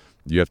cows.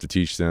 You have to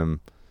teach them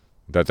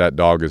that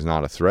dog is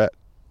not a threat.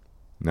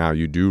 Now,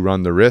 you do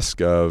run the risk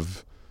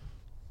of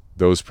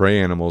those prey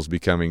animals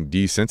becoming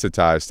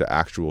desensitized to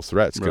actual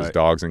threats, because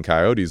dogs and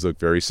coyotes look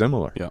very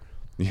similar.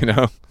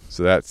 Yeah.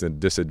 So that's a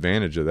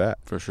disadvantage of that.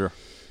 For sure.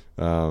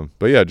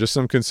 But yeah, just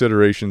some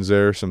considerations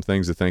there, some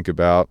things to think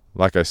about.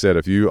 Like I said,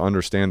 if you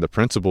understand the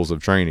principles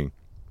of training,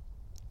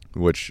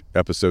 which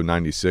episode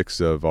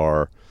 96 of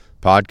our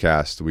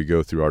podcast, we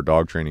go through our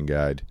dog training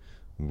guide.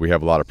 We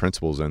have a lot of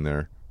principles in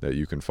there that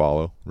you can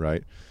follow,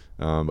 right?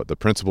 But the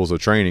principles of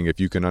training, if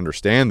you can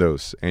understand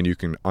those and you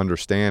can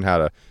understand how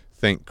to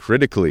think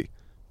critically,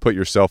 put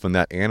yourself in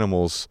that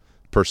animal's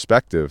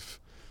perspective,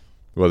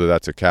 whether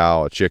that's a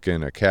cow, a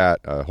chicken, a cat,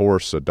 a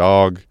horse, a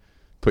dog,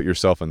 put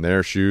yourself in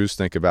their shoes,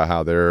 think about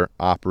how they're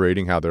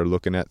operating, how they're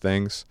looking at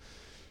things.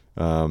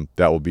 That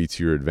will be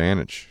to your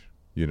advantage.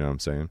 You know what I'm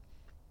saying?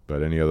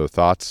 But any other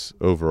thoughts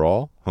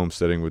overall,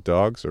 homesteading with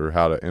dogs, or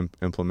how to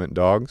implement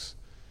dogs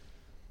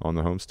on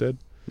the homestead?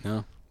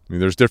 No.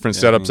 There's different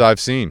setups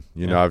I've seen.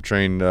 I've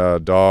trained a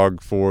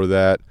dog for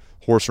that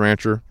horse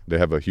rancher. They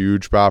have a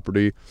huge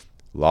property,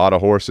 a lot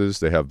of horses.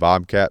 They have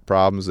bobcat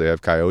problems. They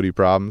have coyote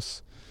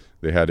problems.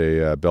 They had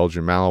a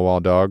Belgian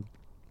Malinois dog,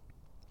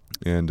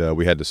 and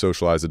we had to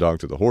socialize the dog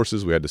to the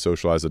horses. We had to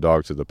socialize the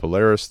dog to the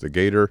Polaris, the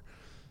gator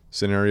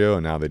scenario,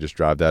 and now they just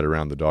drive that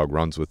around. The dog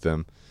runs with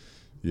them.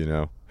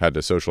 had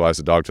to socialize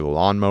the dog to the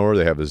lawnmower.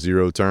 They have a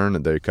zero turn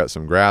that they cut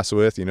some grass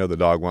with. The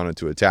dog wanted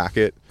to attack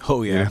it.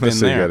 Oh yeah,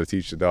 so you got to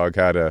teach the dog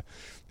how to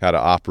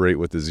operate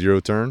with the zero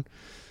turn.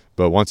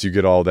 But once you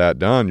get all that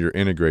done, you're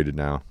integrated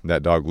now.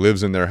 That dog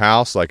lives in their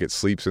house like it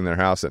sleeps in their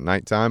house at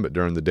nighttime, but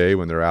during the day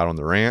when they're out on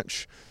the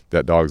ranch,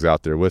 that dog's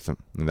out there with them,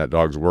 and that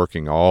dog's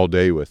working all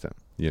day with them.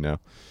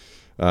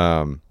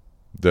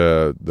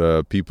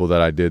 The people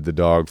that I did the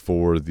dog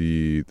for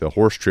the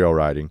horse trail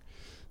riding,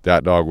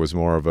 that dog was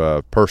more of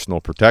a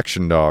personal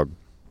protection dog,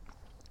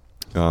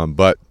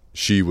 but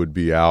she would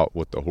be out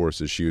with the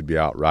horses. She would be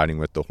out riding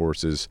with the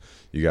horses.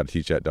 You got to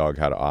teach that dog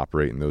how to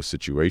operate in those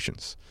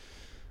situations.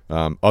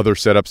 Other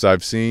setups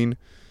I've seen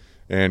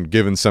and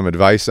given some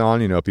advice on,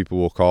 people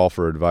will call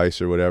for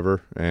advice or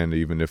whatever. And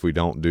even if we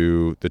don't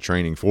do the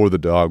training for the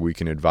dog, we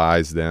can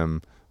advise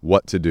them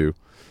what to do.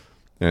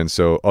 And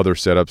so other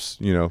setups,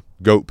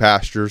 goat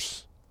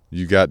pastures,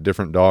 you got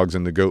different dogs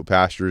in the goat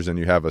pastures, and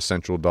you have a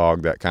central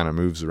dog that kind of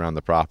moves around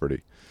the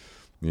property.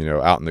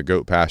 Out in the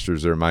goat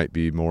pastures, there might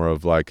be more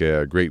of like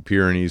a Great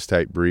Pyrenees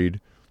type breed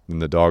than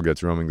the dog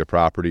that's roaming the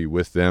property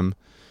with them,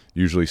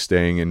 usually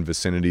staying in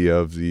vicinity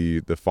of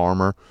the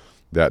farmer.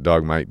 That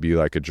dog might be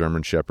like a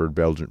German Shepherd,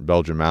 Belgian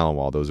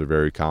Malinois. Those are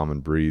very common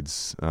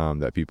breeds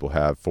that people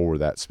have for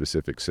that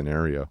specific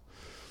scenario.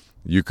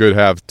 You could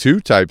have two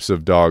types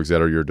of dogs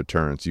that are your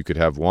deterrents. You could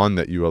have one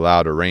that you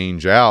allow to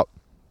range out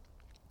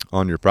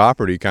on your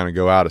property, kind of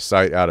go out of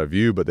sight, out of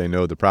view, but they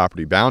know the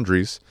property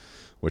boundaries,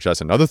 which that's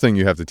another thing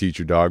you have to teach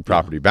your dog,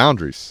 property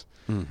boundaries,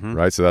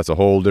 right? So that's a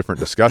whole different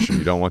discussion.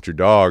 You don't want your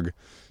dog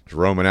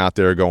roaming out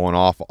there going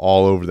off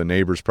all over the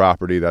neighbor's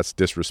property. That's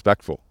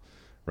disrespectful,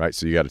 right?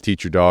 So you got to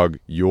teach your dog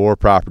your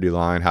property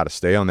line, how to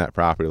stay on that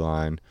property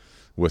line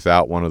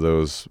without one of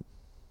those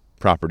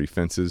property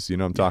fences. You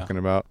know what I'm talking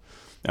about?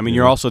 I mean,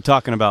 you're also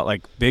talking about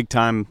like big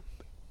time.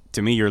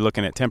 To me, you're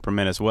looking at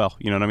temperament as well.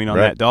 You know what I mean? On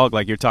that dog,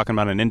 like you're talking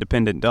about an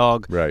independent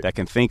dog that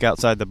can think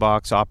outside the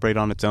box, operate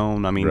on its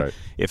own. I mean,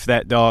 if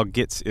that dog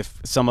if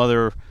some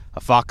other,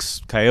 a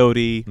fox,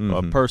 coyote,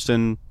 a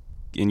person,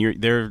 and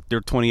they're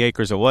 20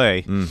 acres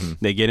away,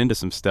 they get into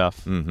some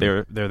stuff,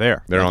 they're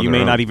there. Like, you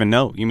may not even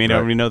know. You may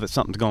not even know that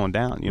something's going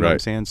down. You know what I'm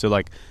saying? So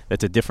like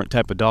that's a different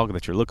type of dog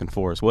that you're looking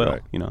for as well.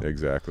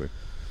 Exactly.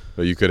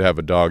 But you could have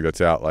a dog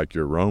that's out like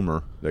your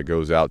roamer that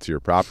goes out to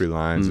your property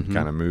lines and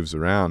kind of moves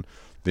around.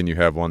 Then you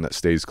have one that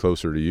stays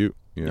closer to you.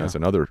 That's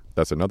another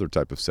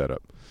type of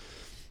setup.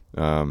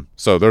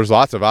 So there's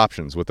lots of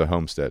options with the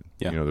homestead.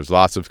 There's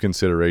lots of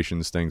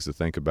considerations, things to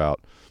think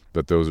about,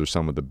 but those are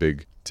some of the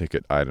big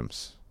ticket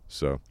items.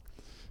 So,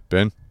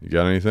 Ben, you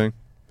got anything?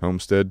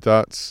 Homestead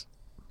thoughts?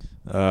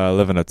 I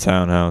live in a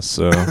townhouse,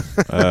 so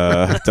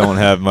don't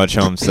have much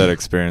homestead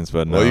experience.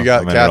 But no, well, you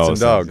got cats and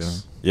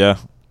dogs. Yeah,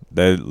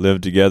 they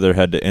live together.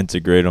 Had to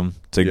integrate them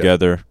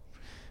together.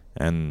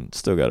 And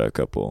still got a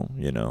couple,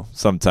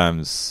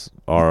 sometimes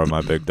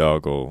my big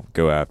dog will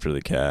go after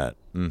the cat,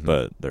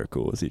 but they're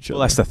cool with each other.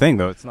 Well, that's the thing,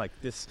 though. It's like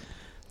this.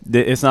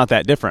 It's not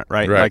that different,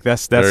 right? Like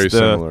that's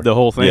the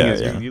whole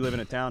thing. You live in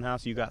a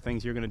townhouse, you got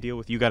things you're going to deal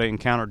with. You got to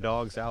encounter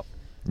dogs out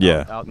in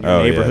your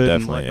neighborhood. Yeah,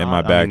 definitely. In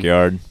my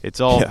backyard. It's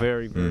all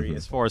very, very,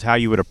 as far as how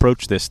you would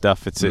approach this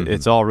stuff,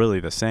 it's all really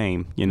the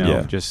same,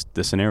 just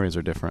the scenarios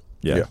are different.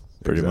 Yeah,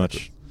 pretty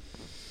much.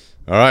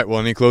 All right,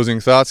 well, any closing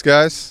thoughts,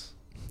 guys?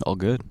 All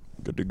good.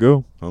 Good to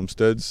go.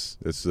 Homesteads,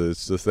 it's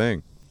the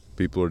thing.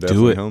 People are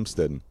definitely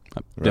homesteading.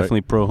 I'm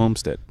definitely pro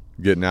homestead.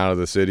 Getting out of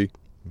the city,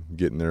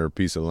 getting their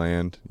piece of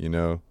land,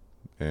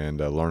 and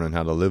learning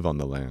how to live on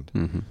the land.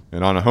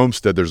 And on a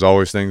homestead, there's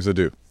always things to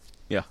do.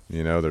 Yeah.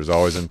 There's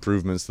always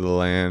improvements to the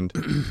land.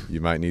 You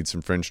might need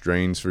some French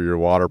drains for your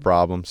water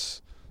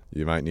problems.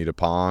 You might need a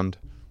pond,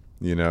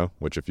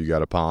 which if you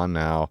got a pond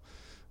now,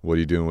 what are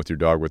you doing with your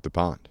dog with the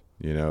pond?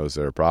 Is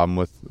there a problem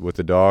with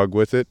the dog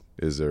with it?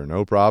 Is there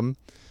no problem?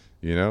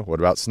 What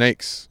about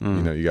snakes?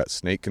 You got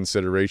snake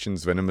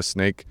considerations, venomous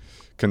snake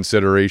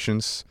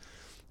considerations.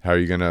 How are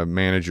you going to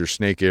manage your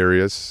snake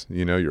areas?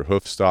 Your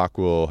hoof stock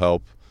will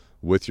help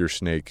with your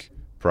snake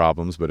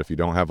problems, but if you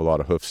don't have a lot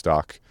of hoof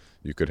stock,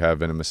 you could have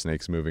venomous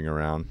snakes moving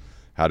around.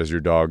 How does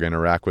your dog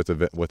interact with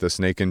a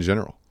snake in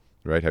general,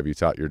 right? Have you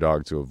taught your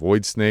dog to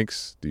avoid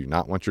snakes? Do you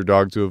not want your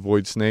dog to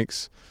avoid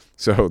snakes?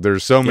 So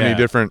there's so many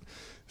different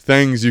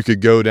things you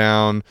could go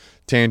down,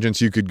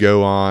 tangents you could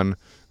go on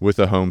with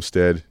a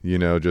homestead,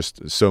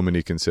 just so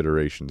many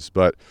considerations.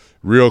 But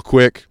real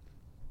quick,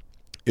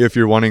 if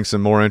you're wanting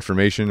some more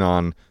information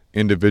on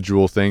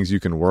individual things you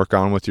can work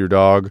on with your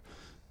dog,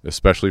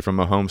 especially from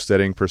a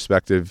homesteading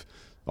perspective,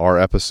 our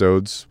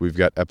episodes, we've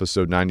got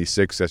episode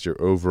 96, that's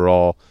your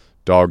overall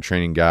dog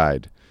training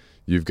guide.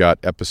 You've got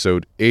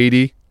episode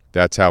 80,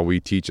 that's how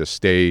we teach a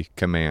stay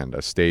command,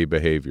 a stay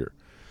behavior.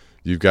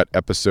 You've got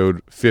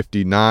episode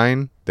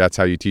 59, that's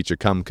how you teach a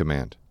come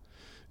command.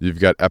 You've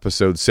got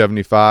episode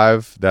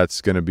 75.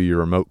 That's going to be your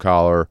remote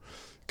collar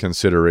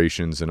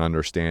considerations and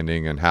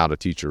understanding and how to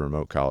teach a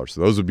remote collar.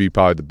 So those would be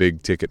probably the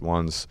big ticket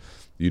ones,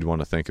 you'd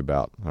want to think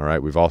about. All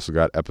right. We've also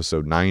got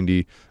episode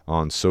 90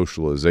 on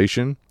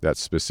socialization. That's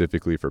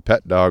specifically for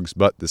pet dogs,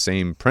 but the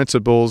same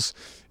principles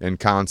and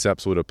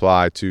concepts would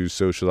apply to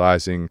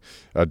socializing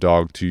a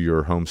dog to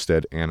your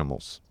homestead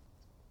animals.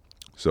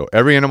 So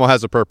every animal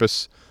has a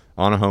purpose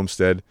on a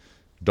homestead.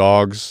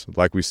 Dogs,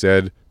 like we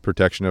said,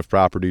 protection of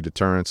property,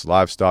 deterrence,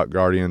 livestock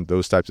guardian,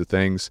 those types of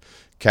things.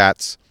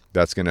 Cats,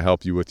 that's going to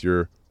help you with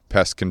your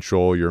pest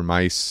control, your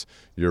mice,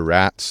 your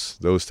rats,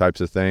 those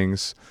types of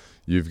things.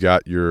 You've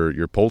got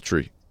your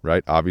poultry,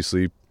 right?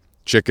 Obviously,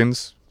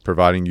 chickens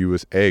providing you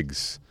with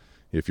eggs.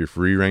 If you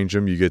free range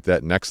them, you get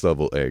that next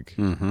level egg,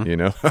 you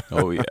know?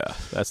 Oh, yeah.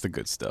 That's the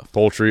good stuff.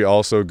 Poultry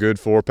also good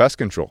for pest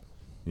control.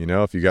 You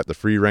know, if you got the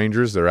free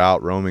rangers, they're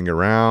out roaming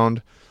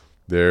around.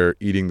 They're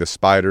eating the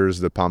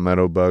spiders, the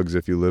palmetto bugs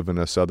if you live in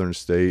a southern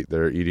state.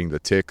 They're eating the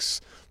ticks,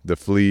 the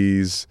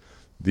fleas,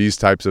 these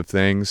types of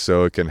things.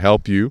 So it can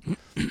help you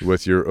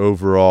with your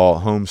overall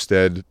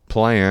homestead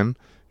plan,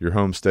 your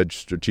homestead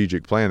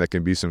strategic plan. That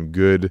can be some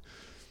good,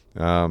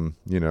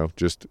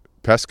 just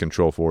pest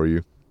control for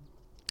you.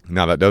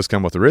 Now, that does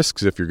come with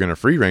risks. If you're going to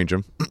free range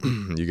them,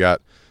 you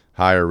got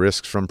higher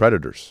risks from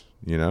predators,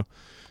 you know.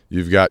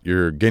 You've got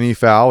your guinea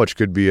fowl, which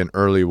could be an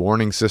early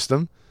warning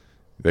system.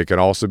 They can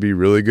also be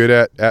really good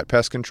at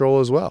pest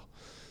control as well.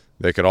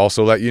 They could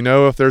also let you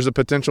know if there's a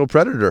potential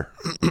predator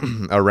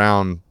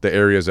around the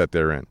areas that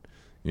they're in.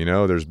 You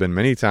know, there's been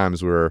many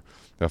times where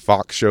a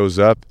fox shows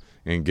up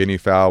and guinea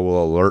fowl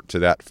will alert to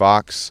that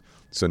fox.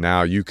 So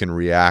now you can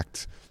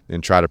react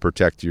and try to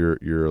protect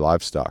your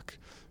livestock.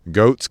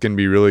 Goats can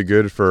be really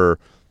good for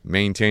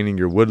maintaining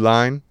your wood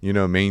line, you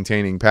know,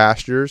 maintaining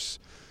pastures,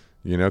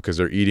 you know, because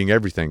they're eating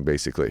everything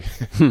basically.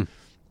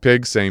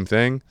 Pigs, same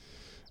thing.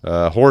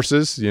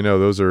 Horses, you know,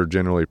 those are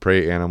generally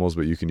prey animals,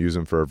 but you can use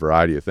them for a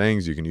variety of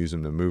things. You can use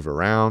them to move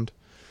around.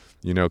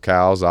 You know,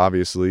 cows,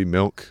 obviously,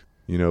 milk,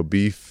 you know,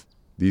 beef,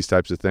 these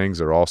types of things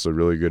are also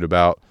really good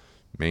about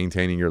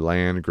maintaining your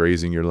land,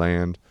 grazing your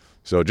land.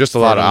 So just a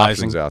lot of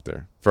options out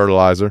there.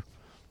 Fertilizer.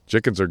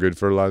 Chickens are good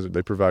fertilizer.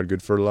 They provide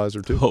good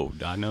fertilizer too. Oh,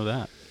 I know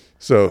that.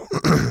 So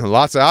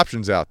lots of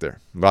options out there,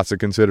 lots of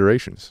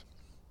considerations.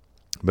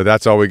 But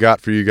that's all we got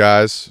for you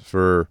guys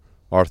for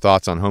our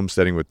thoughts on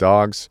homesteading with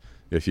dogs.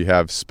 If you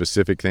have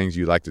specific things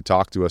you'd like to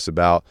talk to us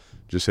about,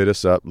 just hit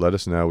us up. Let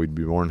us know. We'd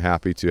be more than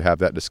happy to have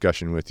that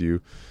discussion with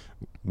you.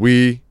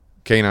 We,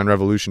 Canine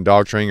Revolution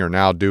Dog Training, are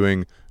now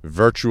doing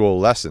virtual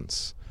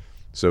lessons.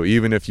 So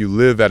even if you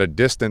live at a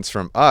distance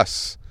from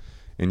us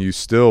and you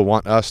still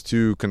want us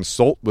to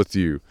consult with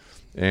you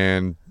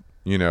and,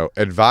 you know,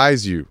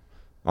 advise you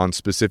on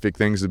specific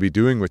things to be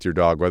doing with your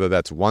dog, whether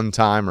that's one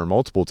time or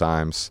multiple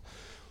times,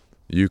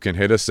 you can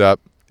hit us up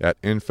at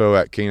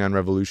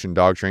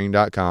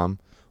info@caninerevolutiondogtraining.com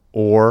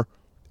or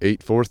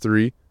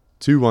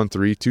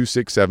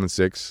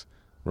 843-213-2676.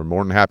 We're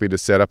more than happy to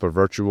set up a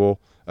virtual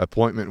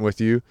appointment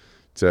with you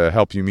to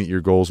help you meet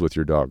your goals with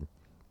your dog.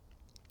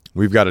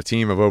 We've got a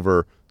team of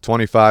over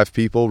 25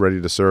 people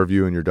ready to serve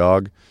you and your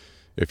dog.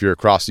 If you're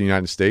across the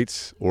United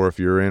States or if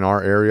you're in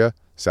our area,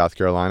 South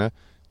Carolina,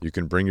 you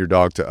can bring your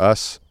dog to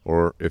us,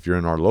 or if you're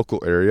in our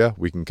local area,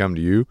 we can come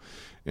to you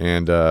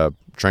and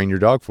train your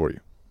dog for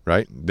you,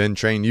 right? Then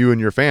train you and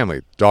your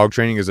family. Dog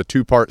training is a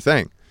two-part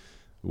thing.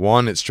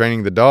 One, it's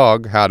training the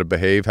dog how to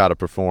behave, how to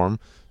perform.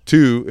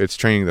 Two, it's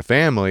training the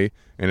family,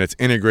 and it's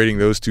integrating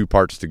those two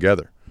parts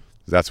together.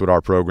 That's what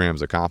our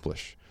programs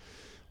accomplish.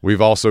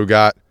 We've also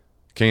got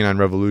Canine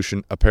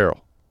Revolution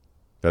apparel.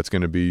 That's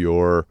going to be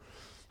your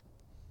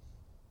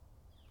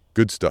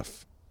good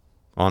stuff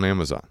on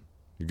Amazon.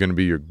 You're going to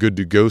be your good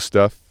to go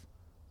stuff,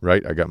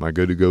 right? I got my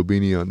good to go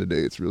beanie on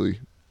today. It's really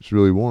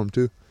warm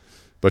too.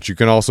 But you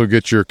can also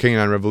get your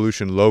Canine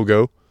Revolution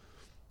logo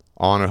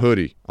on a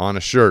hoodie, on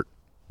a shirt,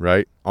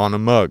 right? On a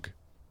mug.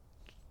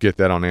 Get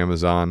that on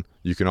Amazon.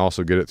 You can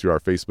also get it through our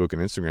Facebook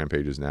and Instagram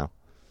pages now.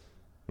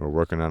 We're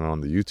working on it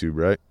on the YouTube,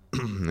 right?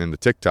 And the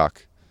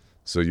TikTok.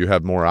 So you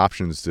have more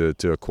options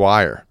to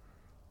acquire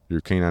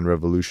your Canine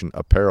Revolution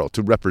apparel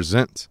to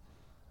represent,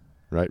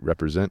 right?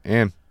 Represent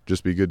and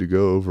just be good to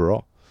go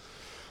overall.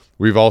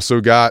 We've also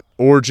got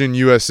Origin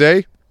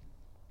USA,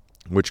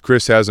 which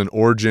Chris has an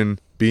Origin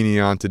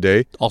beanie on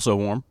today. Also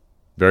warm.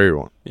 Very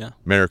warm. Yeah.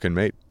 American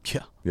made.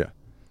 Yeah. Yeah.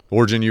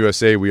 Origin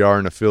USA, we are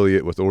an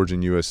affiliate with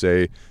Origin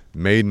USA,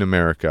 made in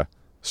America,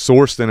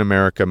 sourced in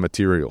America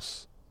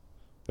materials.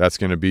 That's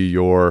going to be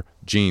your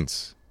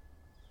jeans.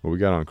 What we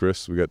got on,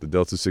 Chris? We got the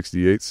Delta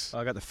 68s.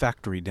 I got the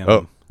factory down.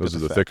 Oh, those are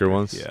the thicker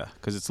ones? Yeah,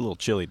 because it's a little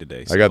chilly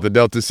today. So. I got the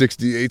Delta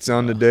 68s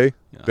on today.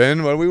 Yeah.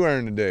 Ben, what are we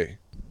wearing today?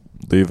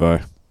 Levi.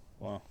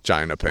 Wow.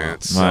 China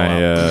pants.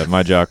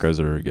 My Jocos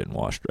are getting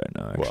washed right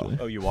now, actually.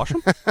 Oh, you wash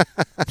them?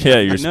 Yeah,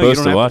 you're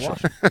supposed to wash them.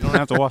 You don't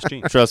have to wash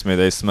jeans. Trust me,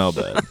 they smell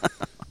bad.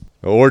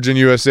 Origin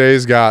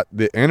USA's got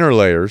the inner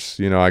layers.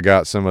 You know, I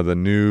got some of the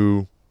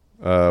new,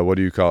 what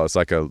do you call it? It's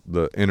like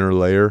the inner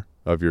layer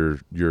of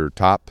your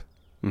top.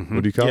 Mm-hmm.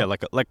 What do you call it? Yeah,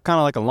 kind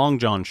of like a long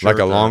john shirt. Like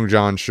a long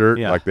john shirt.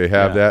 Yeah, like they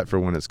have that for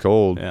when it's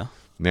cold. Yeah.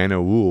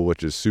 Nano wool,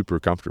 which is super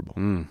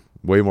comfortable.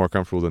 Way more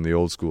comfortable than the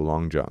old school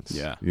long johns.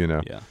 Yeah. You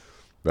know. Yeah.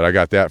 But I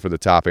got that for the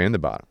top and the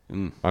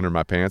bottom. Under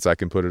my pants, I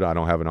can put it. I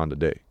don't have it on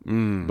today.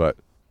 But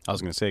I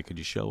was going to say, could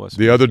you show us?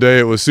 The other day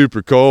it was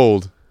super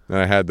cold, and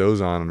I had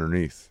those on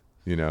underneath.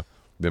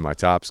 Then my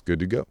top's good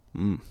to go.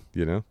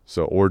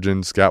 So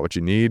Origin's got what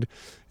you need.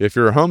 If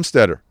you're a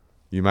homesteader,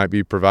 you might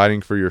be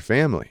providing for your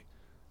family.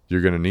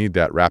 You're going to need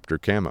that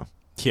Raptor camo.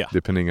 Yeah.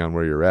 Depending on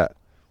where you're at.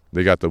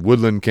 They got the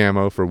woodland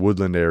camo for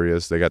woodland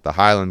areas. They got the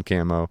highland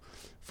camo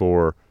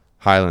for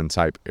highland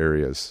type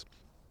areas.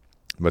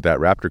 But that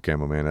Raptor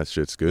camo, man, that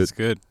shit's good. It's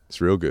good.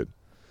 It's real good.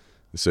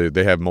 So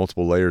they have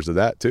multiple layers of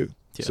that too.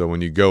 Yeah. So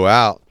when you go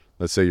out,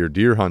 let's say you're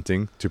deer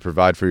hunting to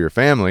provide for your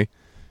family,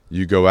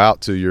 you go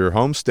out to your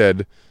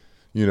homestead,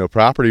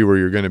 property where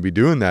you're going to be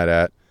doing that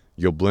at,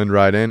 you'll blend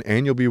right in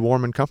and you'll be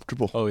warm and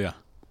comfortable. Oh, yeah.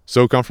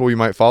 So comfortable you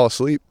might fall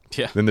asleep.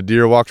 Yeah. Then the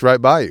deer walks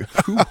right by you.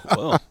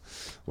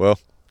 Well,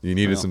 you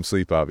needed some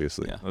sleep,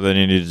 obviously. Yeah. Well, then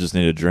you just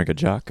need to drink a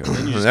Jocko.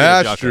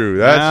 That's true.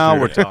 Now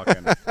we're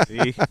talking.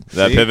 See?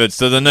 That pivots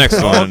to the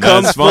next one.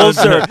 Comes full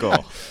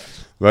circle.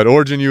 But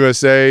Origin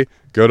USA,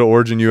 go to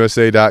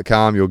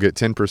originusa.com. You'll get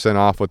 10%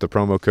 off with the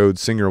promo code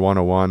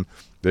SINGER101.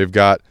 They've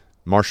got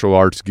martial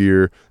arts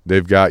gear.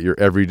 They've got your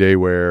everyday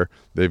wear.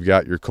 They've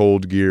got your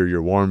cold gear,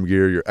 your warm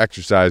gear, your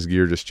exercise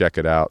gear. Just check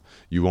it out.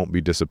 You won't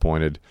be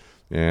disappointed.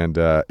 And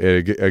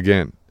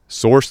again,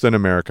 sourced in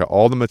America.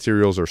 All the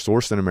materials are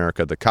sourced in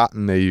America. The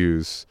cotton they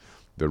use,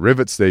 the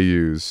rivets they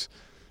use,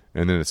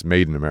 and then it's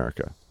made in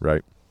America,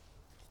 right?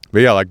 But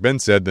yeah, like Ben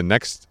said, the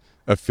next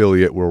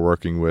affiliate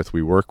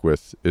we work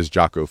with is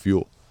Jocko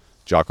Fuel.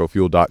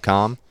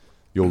 JockoFuel.com.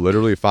 You'll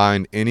literally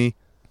find any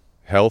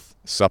health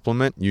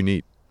supplement you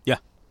need. Yeah.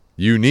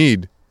 You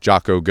need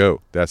Jocko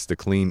Go. That's the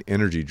clean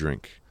energy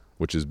drink,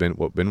 which has been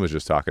what Ben was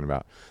just talking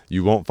about.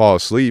 You won't fall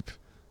asleep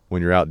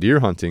when you're out deer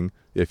hunting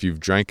if you've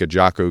drank a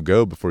Jocko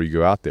Go before you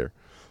go out there.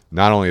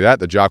 Not only that,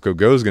 the Jocko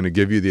Go is going to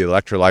give you the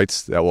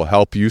electrolytes that will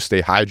help you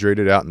stay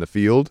hydrated out in the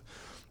field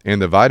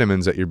and the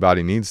vitamins that your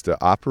body needs to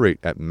operate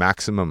at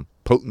maximum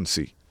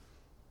potency.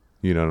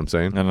 You know what I'm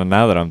saying? And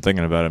now that I'm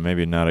thinking about it,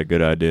 maybe not a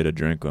good idea to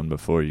drink one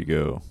before you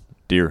go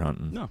deer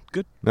hunting. No,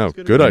 good. No,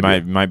 good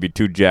idea. Might be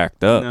too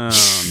jacked up. No,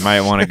 you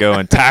might want to go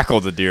and tackle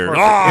the deer. It'll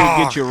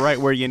get you right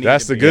where you need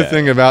That's to the be. good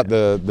thing about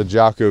the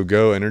Jocko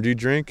Go energy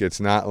drink. It's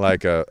not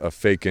like a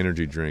fake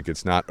energy drink.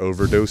 It's not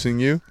overdosing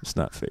you. It's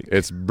not fake.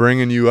 It's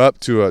bringing you up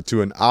to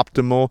an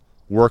optimal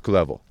work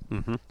level.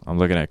 Mm-hmm. I'm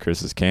looking at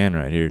Chris's can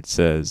right here. It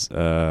says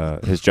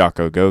his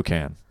Jocko Go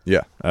can.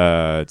 Yeah.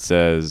 It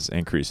says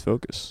increased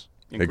focus.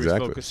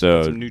 Exactly. Focus,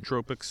 So some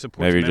nootropics, supports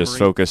Maybe memory, just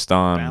focused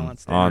on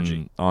balanced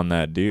energy. on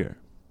that deer.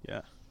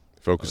 Yeah.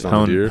 Focused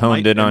on the deer.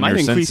 Honed in on might your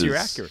increase senses. your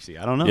accuracy.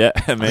 I don't know. Yeah,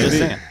 I'm just maybe.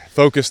 saying.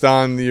 Focused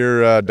on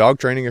your dog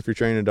training if you're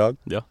training a dog.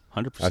 Yeah,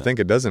 100%. I think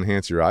it does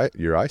enhance your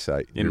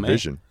eyesight, It your may.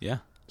 vision. Yeah.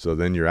 So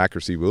then your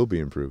accuracy will be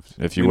improved.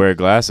 If you wear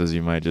glasses,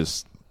 you might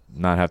just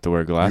not have to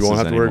wear glasses. You won't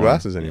have to wear anymore.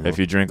 glasses anymore. If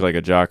you drink like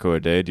a Jocko a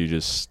day, do you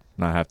just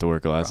not have to wear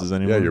glasses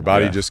anymore? Yeah, your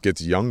body just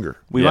gets younger.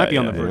 We Yeah, might be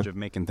on yeah, the verge of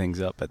making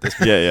things up at this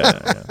point.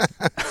 Yeah.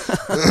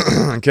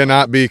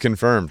 Cannot be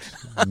confirmed,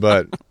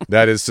 but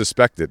that is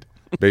suspected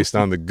based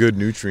on the good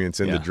nutrients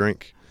in the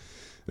drink.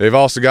 They've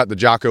also got the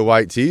Jocko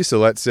white tea. So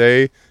let's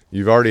say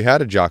you've already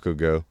had a Jocko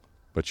Go,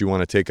 but you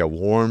want to take a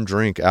warm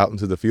drink out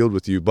into the field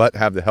with you, but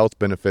have the health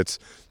benefits.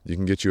 You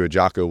can get you a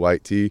Jocko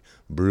white tea,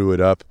 brew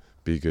it up,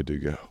 be good to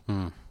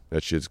go.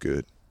 That shit's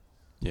good.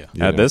 Yeah.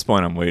 At this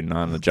point, I'm waiting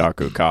on the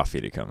Jocko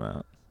coffee to come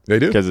out. They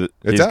do. Because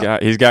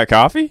out. he's got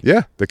coffee?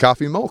 Yeah, the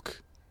coffee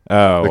milk.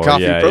 Oh, The well,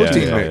 coffee yeah,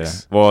 protein yeah,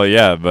 mix. Yeah. Well,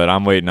 yeah, but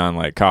I'm waiting on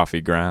like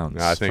coffee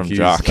grounds I think from he's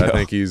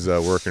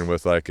Jocko. working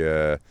with like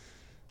a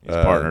He's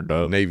partnered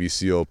up. Navy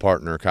SEAL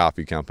partner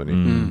coffee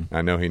company.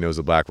 I know he knows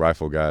the Black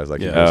Rifle guys. Like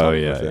he Yeah. goes Oh,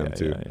 hunting yeah, with them yeah,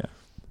 too. yeah.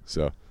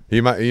 So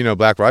he might,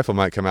 Black Rifle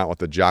might come out with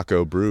the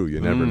Jocko brew.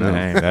 You never know.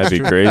 Dang, that'd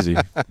be crazy.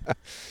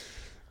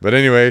 But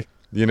anyway,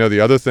 the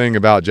other thing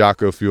about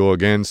Jocko Fuel,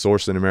 again,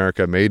 sourced in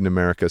America, made in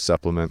America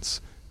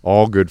supplements,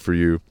 all good for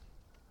you.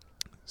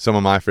 Some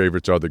of my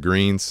favorites are the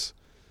greens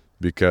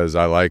because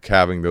I like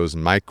having those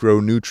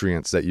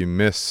micronutrients that you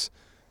miss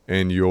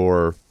in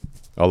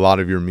a lot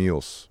of your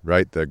meals,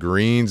 right? The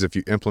greens, if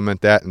you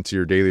implement that into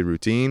your daily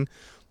routine,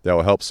 that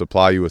will help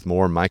supply you with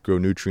more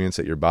micronutrients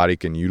that your body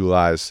can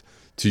utilize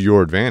to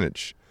your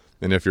advantage.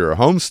 And if you're a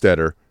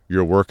homesteader,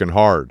 you're working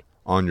hard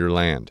on your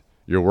land.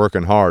 You're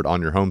working hard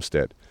on your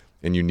homestead.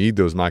 And you need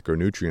those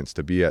micronutrients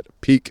to be at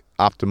peak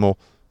optimal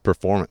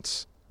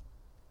performance,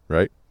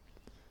 right?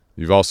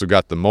 You've also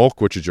got the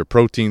Mulk, which is your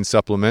protein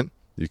supplement.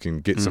 You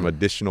can get some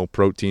additional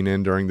protein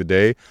in during the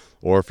day.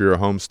 Or if you're a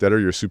homesteader,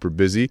 you're super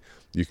busy,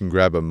 you can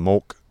grab a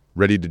Mulk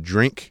ready to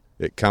drink.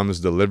 It comes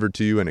delivered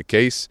to you in a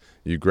case.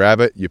 You grab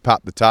it, you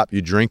pop the top,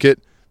 you drink it.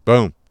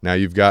 Boom. Now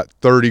you've got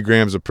 30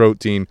 grams of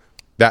protein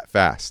that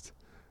fast.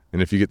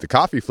 And if you get the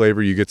coffee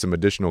flavor, you get some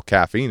additional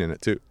caffeine in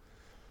it too.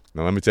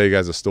 Now let me tell you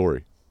guys a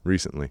story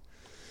recently.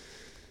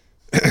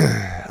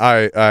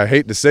 I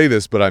hate to say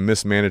this, but I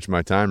mismanaged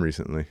my time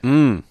recently.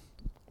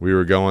 We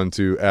were going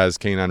to, as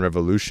Canine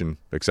Revolution,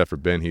 except for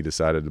Ben, he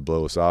decided to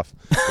blow us off.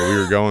 But we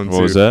were going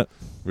What was that?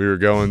 We were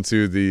going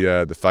to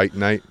the fight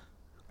night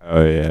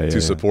Oh yeah.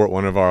 to support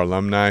one of our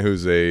alumni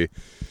who's a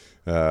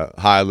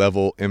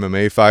high-level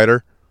MMA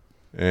fighter.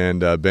 And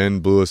Ben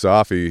blew us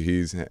off.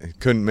 He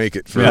couldn't make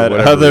it for whatever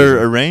other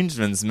reason.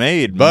 Arrangements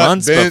made But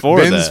months before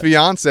Ben's that.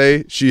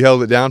 fiance, she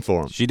held it down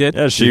for him. She did.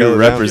 Yeah, she held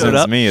it down.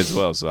 represents me as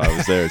well, so I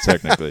was there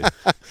technically.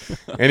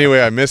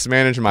 Anyway, I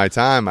mismanaged my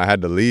time. I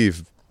had to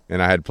leave,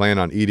 and I had planned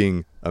on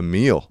eating a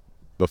meal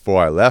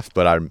before I left,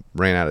 but I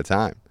ran out of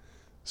time.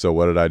 So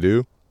what did I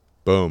do?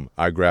 Boom.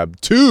 I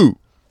grabbed two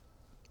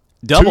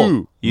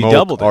You Molt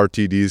doubled it.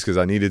 RTDs because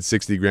I needed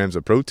 60 grams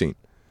of protein.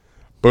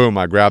 Boom.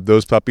 I grabbed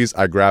those puppies.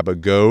 I grab a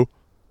go.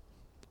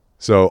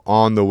 So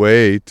on the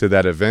way to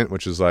that event,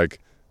 which is like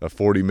a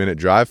 40-minute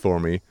drive for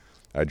me,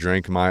 I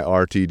drank my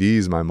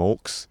RTDs, my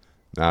Molks.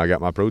 Now I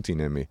got my protein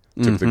in me.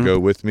 Took the go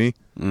with me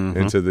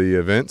into the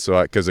event. So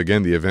because,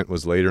 again, the event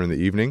was later in the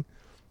evening.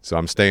 So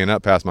I'm staying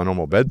up past my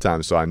normal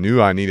bedtime. So I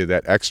knew I needed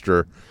that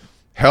extra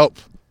help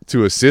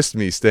to assist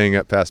me staying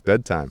up past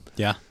bedtime.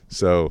 Yeah.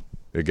 So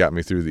it got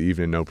me through the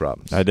evening, no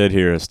problems. I did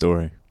hear a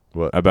story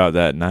What? about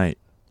that night.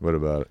 What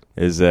about it?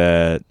 Is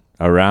that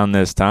around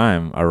this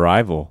time,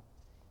 arrival,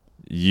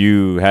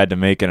 you had to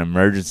make an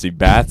emergency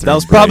bathroom That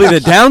was break. probably the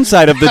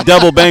downside of the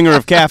double banger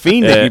of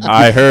caffeine. That you,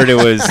 I heard it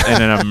was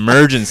in an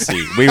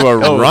emergency. We were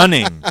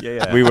running.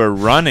 Yeah. We were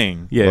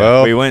running. Yeah.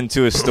 Well, We went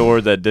to a store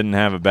that didn't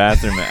have a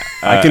bathroom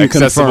I can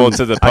accessible confirm,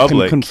 to the I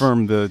public. can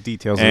confirm the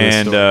details of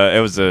And this story. it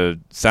was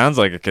sounds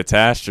like a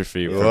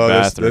catastrophe for well,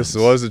 bathrooms. this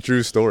was a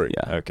true story.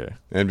 Yeah. Okay.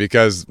 And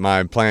because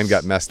my plan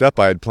got messed up,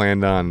 I had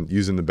planned on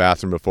using the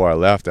bathroom before I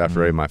left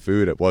after I ate my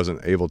food. It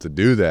wasn't able to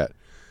do that.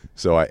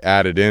 So I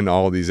added in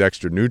all these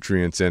extra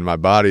nutrients, and my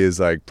body is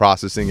like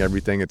processing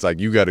everything. It's like,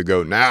 you got to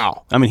go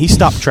now. I mean, he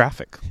stopped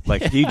traffic.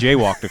 Like, he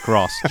jaywalked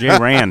across. Jay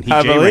ran.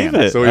 I believe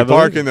ran. it. So we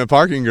park in the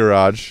parking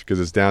garage because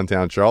it's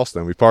downtown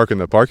Charleston. We park in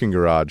the parking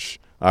garage.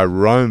 I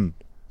run.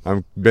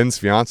 Ben's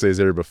fiance is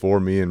there before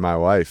me and my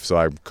wife. So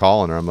I'm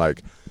calling her. I'm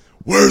like,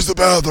 where's the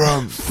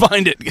bathroom?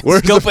 Find it.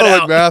 Where's the Scope it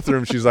public out.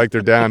 bathroom? She's like,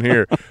 they're down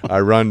here. I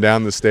run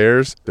down the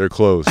stairs. They're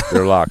closed.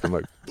 They're locked. I'm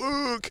like,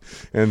 fuck.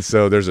 And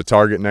so there's a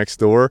Target next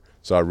door.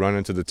 So I run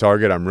into the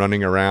Target. I'm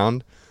running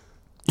around.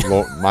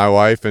 Well, my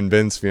wife and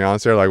Ben's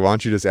fiance are like, why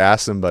don't you just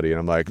ask somebody? And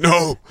I'm like,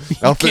 no,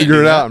 I'll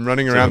figure it out. I'm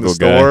running around the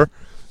Typical store.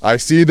 I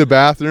see the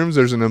bathrooms.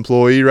 There's an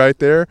employee right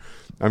there.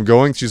 I'm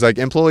going. She's like,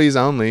 employees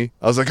only.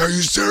 I was like, are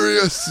you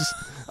serious?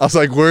 I was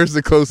like, where's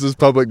the closest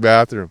public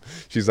bathroom?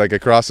 She's like,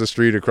 across the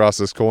street, across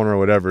this corner or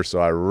whatever. So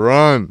I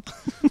run.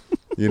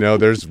 You know,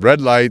 there's red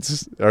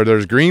lights or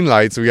there's green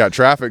lights. We got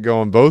traffic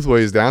going both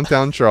ways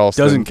downtown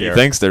Charleston. Doesn't He care.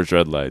 thinks there's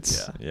red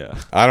lights. Yeah.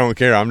 I don't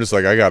care. I'm just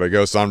like, I got to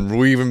go. So I'm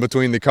weaving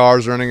between the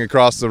cars, running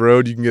across the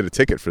road. You can get a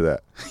ticket for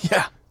that.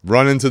 Yeah.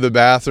 Run into the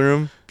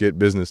bathroom, get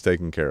business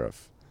taken care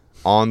of.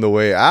 On the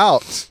way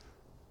out,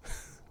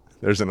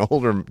 there's an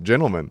older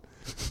gentleman.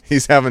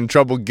 He's having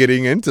trouble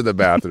getting into the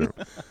bathroom.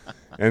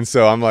 And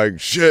so I'm like,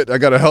 shit, I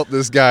got to help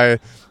this guy.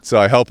 So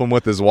I help him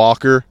with his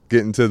walker,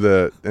 get into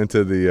the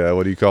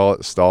what do you call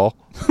it, stall.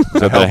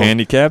 Is that the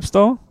handicap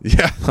stall?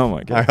 Yeah. Oh my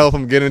I god. help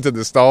him get into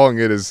the stall and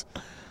get his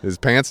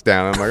pants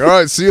down. I'm like, all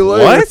right, see you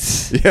later.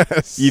 What?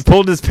 Yes. You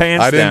pulled his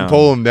pants I down. didn't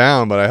pull him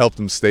down, but I helped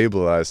him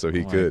stabilize so he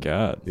Oh my could.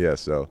 god. Yeah,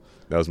 so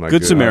that was my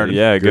Good Samaritan.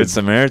 Yeah, good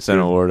Samaritan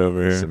award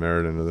over here.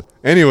 Samaritan of the.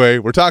 Anyway,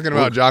 we're talking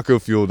about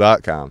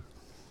JockoFuel.com,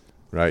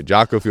 right?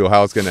 Jocko Fuel,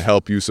 how it's going to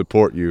help you,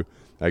 support you.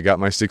 I got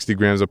my 60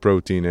 grams of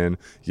protein in.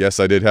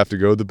 Yes, I did have to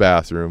go to the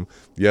bathroom.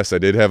 Yes, I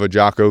did have a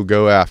Jocko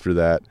go after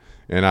that,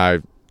 and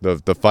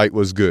the fight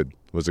was good.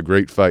 It was a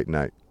great fight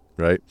night,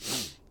 right?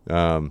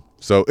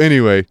 So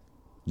anyway,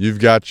 you've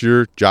got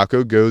your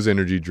Jocko Goes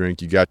energy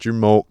drink. You got your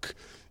milk.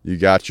 You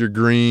got your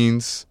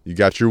greens. You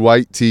got your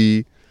white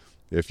tea.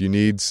 If you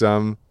need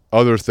some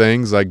other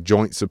things like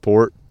joint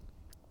support,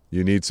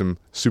 you need some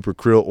super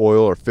krill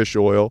oil or fish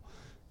oil.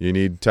 You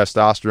need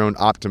testosterone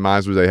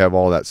optimizer. They have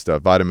all that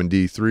stuff. Vitamin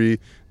D3,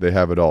 they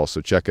have it all.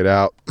 So check it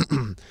out.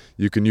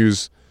 You can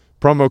use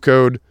promo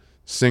code not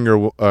Singer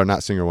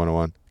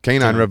 101,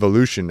 Canine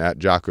Revolution at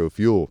Jocko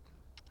Fuel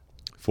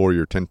for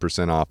your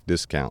 10% off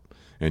discount,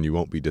 and you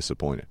won't be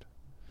disappointed.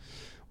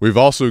 We've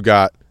also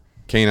got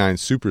Canine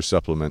Super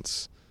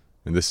Supplements,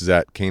 and this is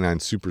at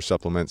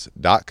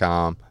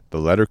caninesupersupplements.com, the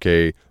letter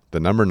K, the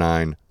number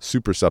 9,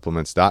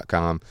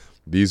 supersupplements.com.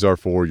 These are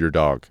for your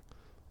dog.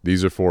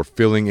 These are for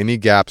filling any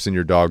gaps in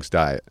your dog's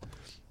diet.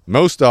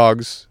 Most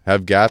dogs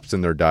have gaps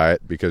in their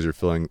diet because you're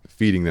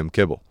feeding them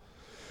kibble.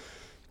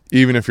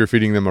 Even if you're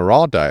feeding them a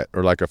raw diet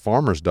or like a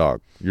farmer's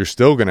dog, you're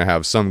still going to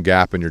have some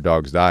gap in your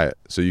dog's diet.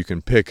 So you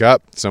can pick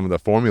up some of the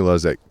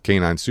formulas at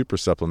Canine Super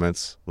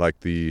Supplements, like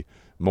the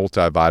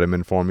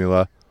multivitamin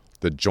formula,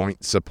 the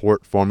joint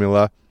support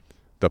formula,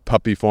 the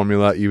puppy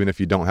formula. Even if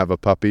you don't have a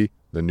puppy,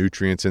 the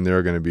nutrients in there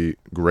are going to be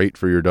great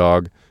for your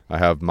dog. I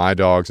have my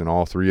dogs in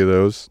all 3 of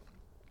those.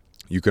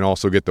 You can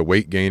also get the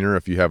weight gainer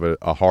if you have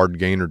a hard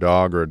gainer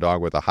dog or a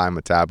dog with a high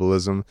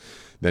metabolism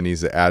that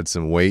needs to add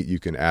some weight. You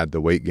can add the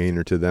weight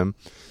gainer to them.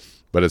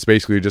 But it's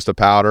basically just a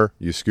powder.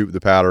 You scoop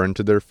the powder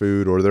into their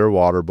food or their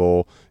water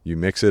bowl. You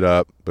mix it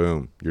up.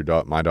 Boom.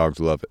 My dogs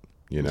love it.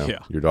 You know, Yeah,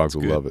 your dogs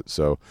will good. love it.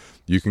 So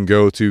you can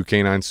go to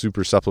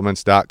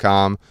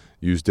caninesupersupplements.com,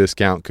 use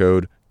discount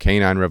code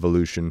Canine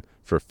Revolution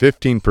for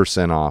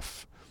 15%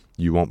 off.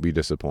 You won't be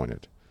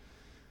disappointed.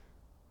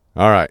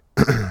 All right.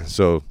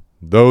 So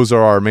those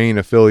are our main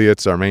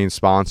affiliates, our main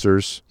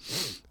sponsors.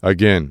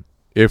 Again,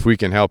 if we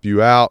can help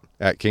you out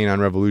at Canine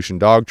Revolution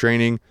Dog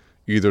Training,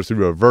 either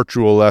through a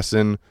virtual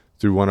lesson,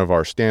 through one of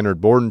our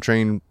standard board and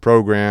train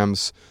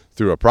programs,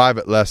 through a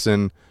private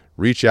lesson,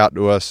 reach out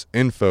to us,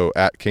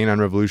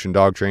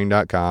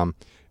 info@caninerevolutiondogtraining.com,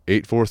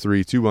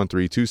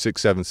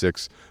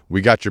 843-213-2676.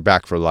 We got your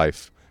back for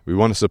life. We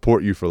want to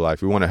support you for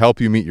life. We want to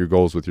help you meet your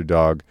goals with your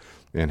dog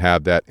and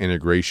have that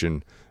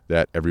integration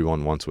that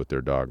everyone wants with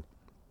their dog.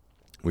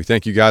 We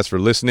thank you guys for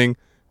listening.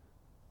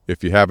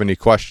 If you have any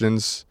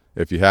questions,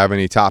 if you have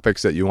any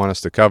topics that you want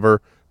us to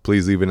cover,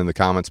 please leave it in the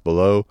comments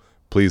below.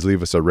 Please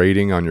leave us a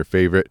rating on your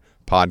favorite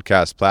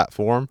podcast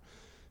platform.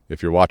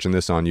 If you're watching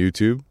this on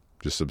YouTube,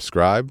 just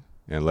subscribe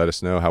and let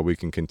us know how we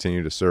can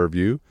continue to serve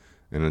you.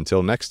 And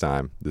until next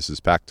time, this is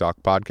Pack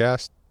Talk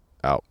Podcast,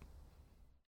 out.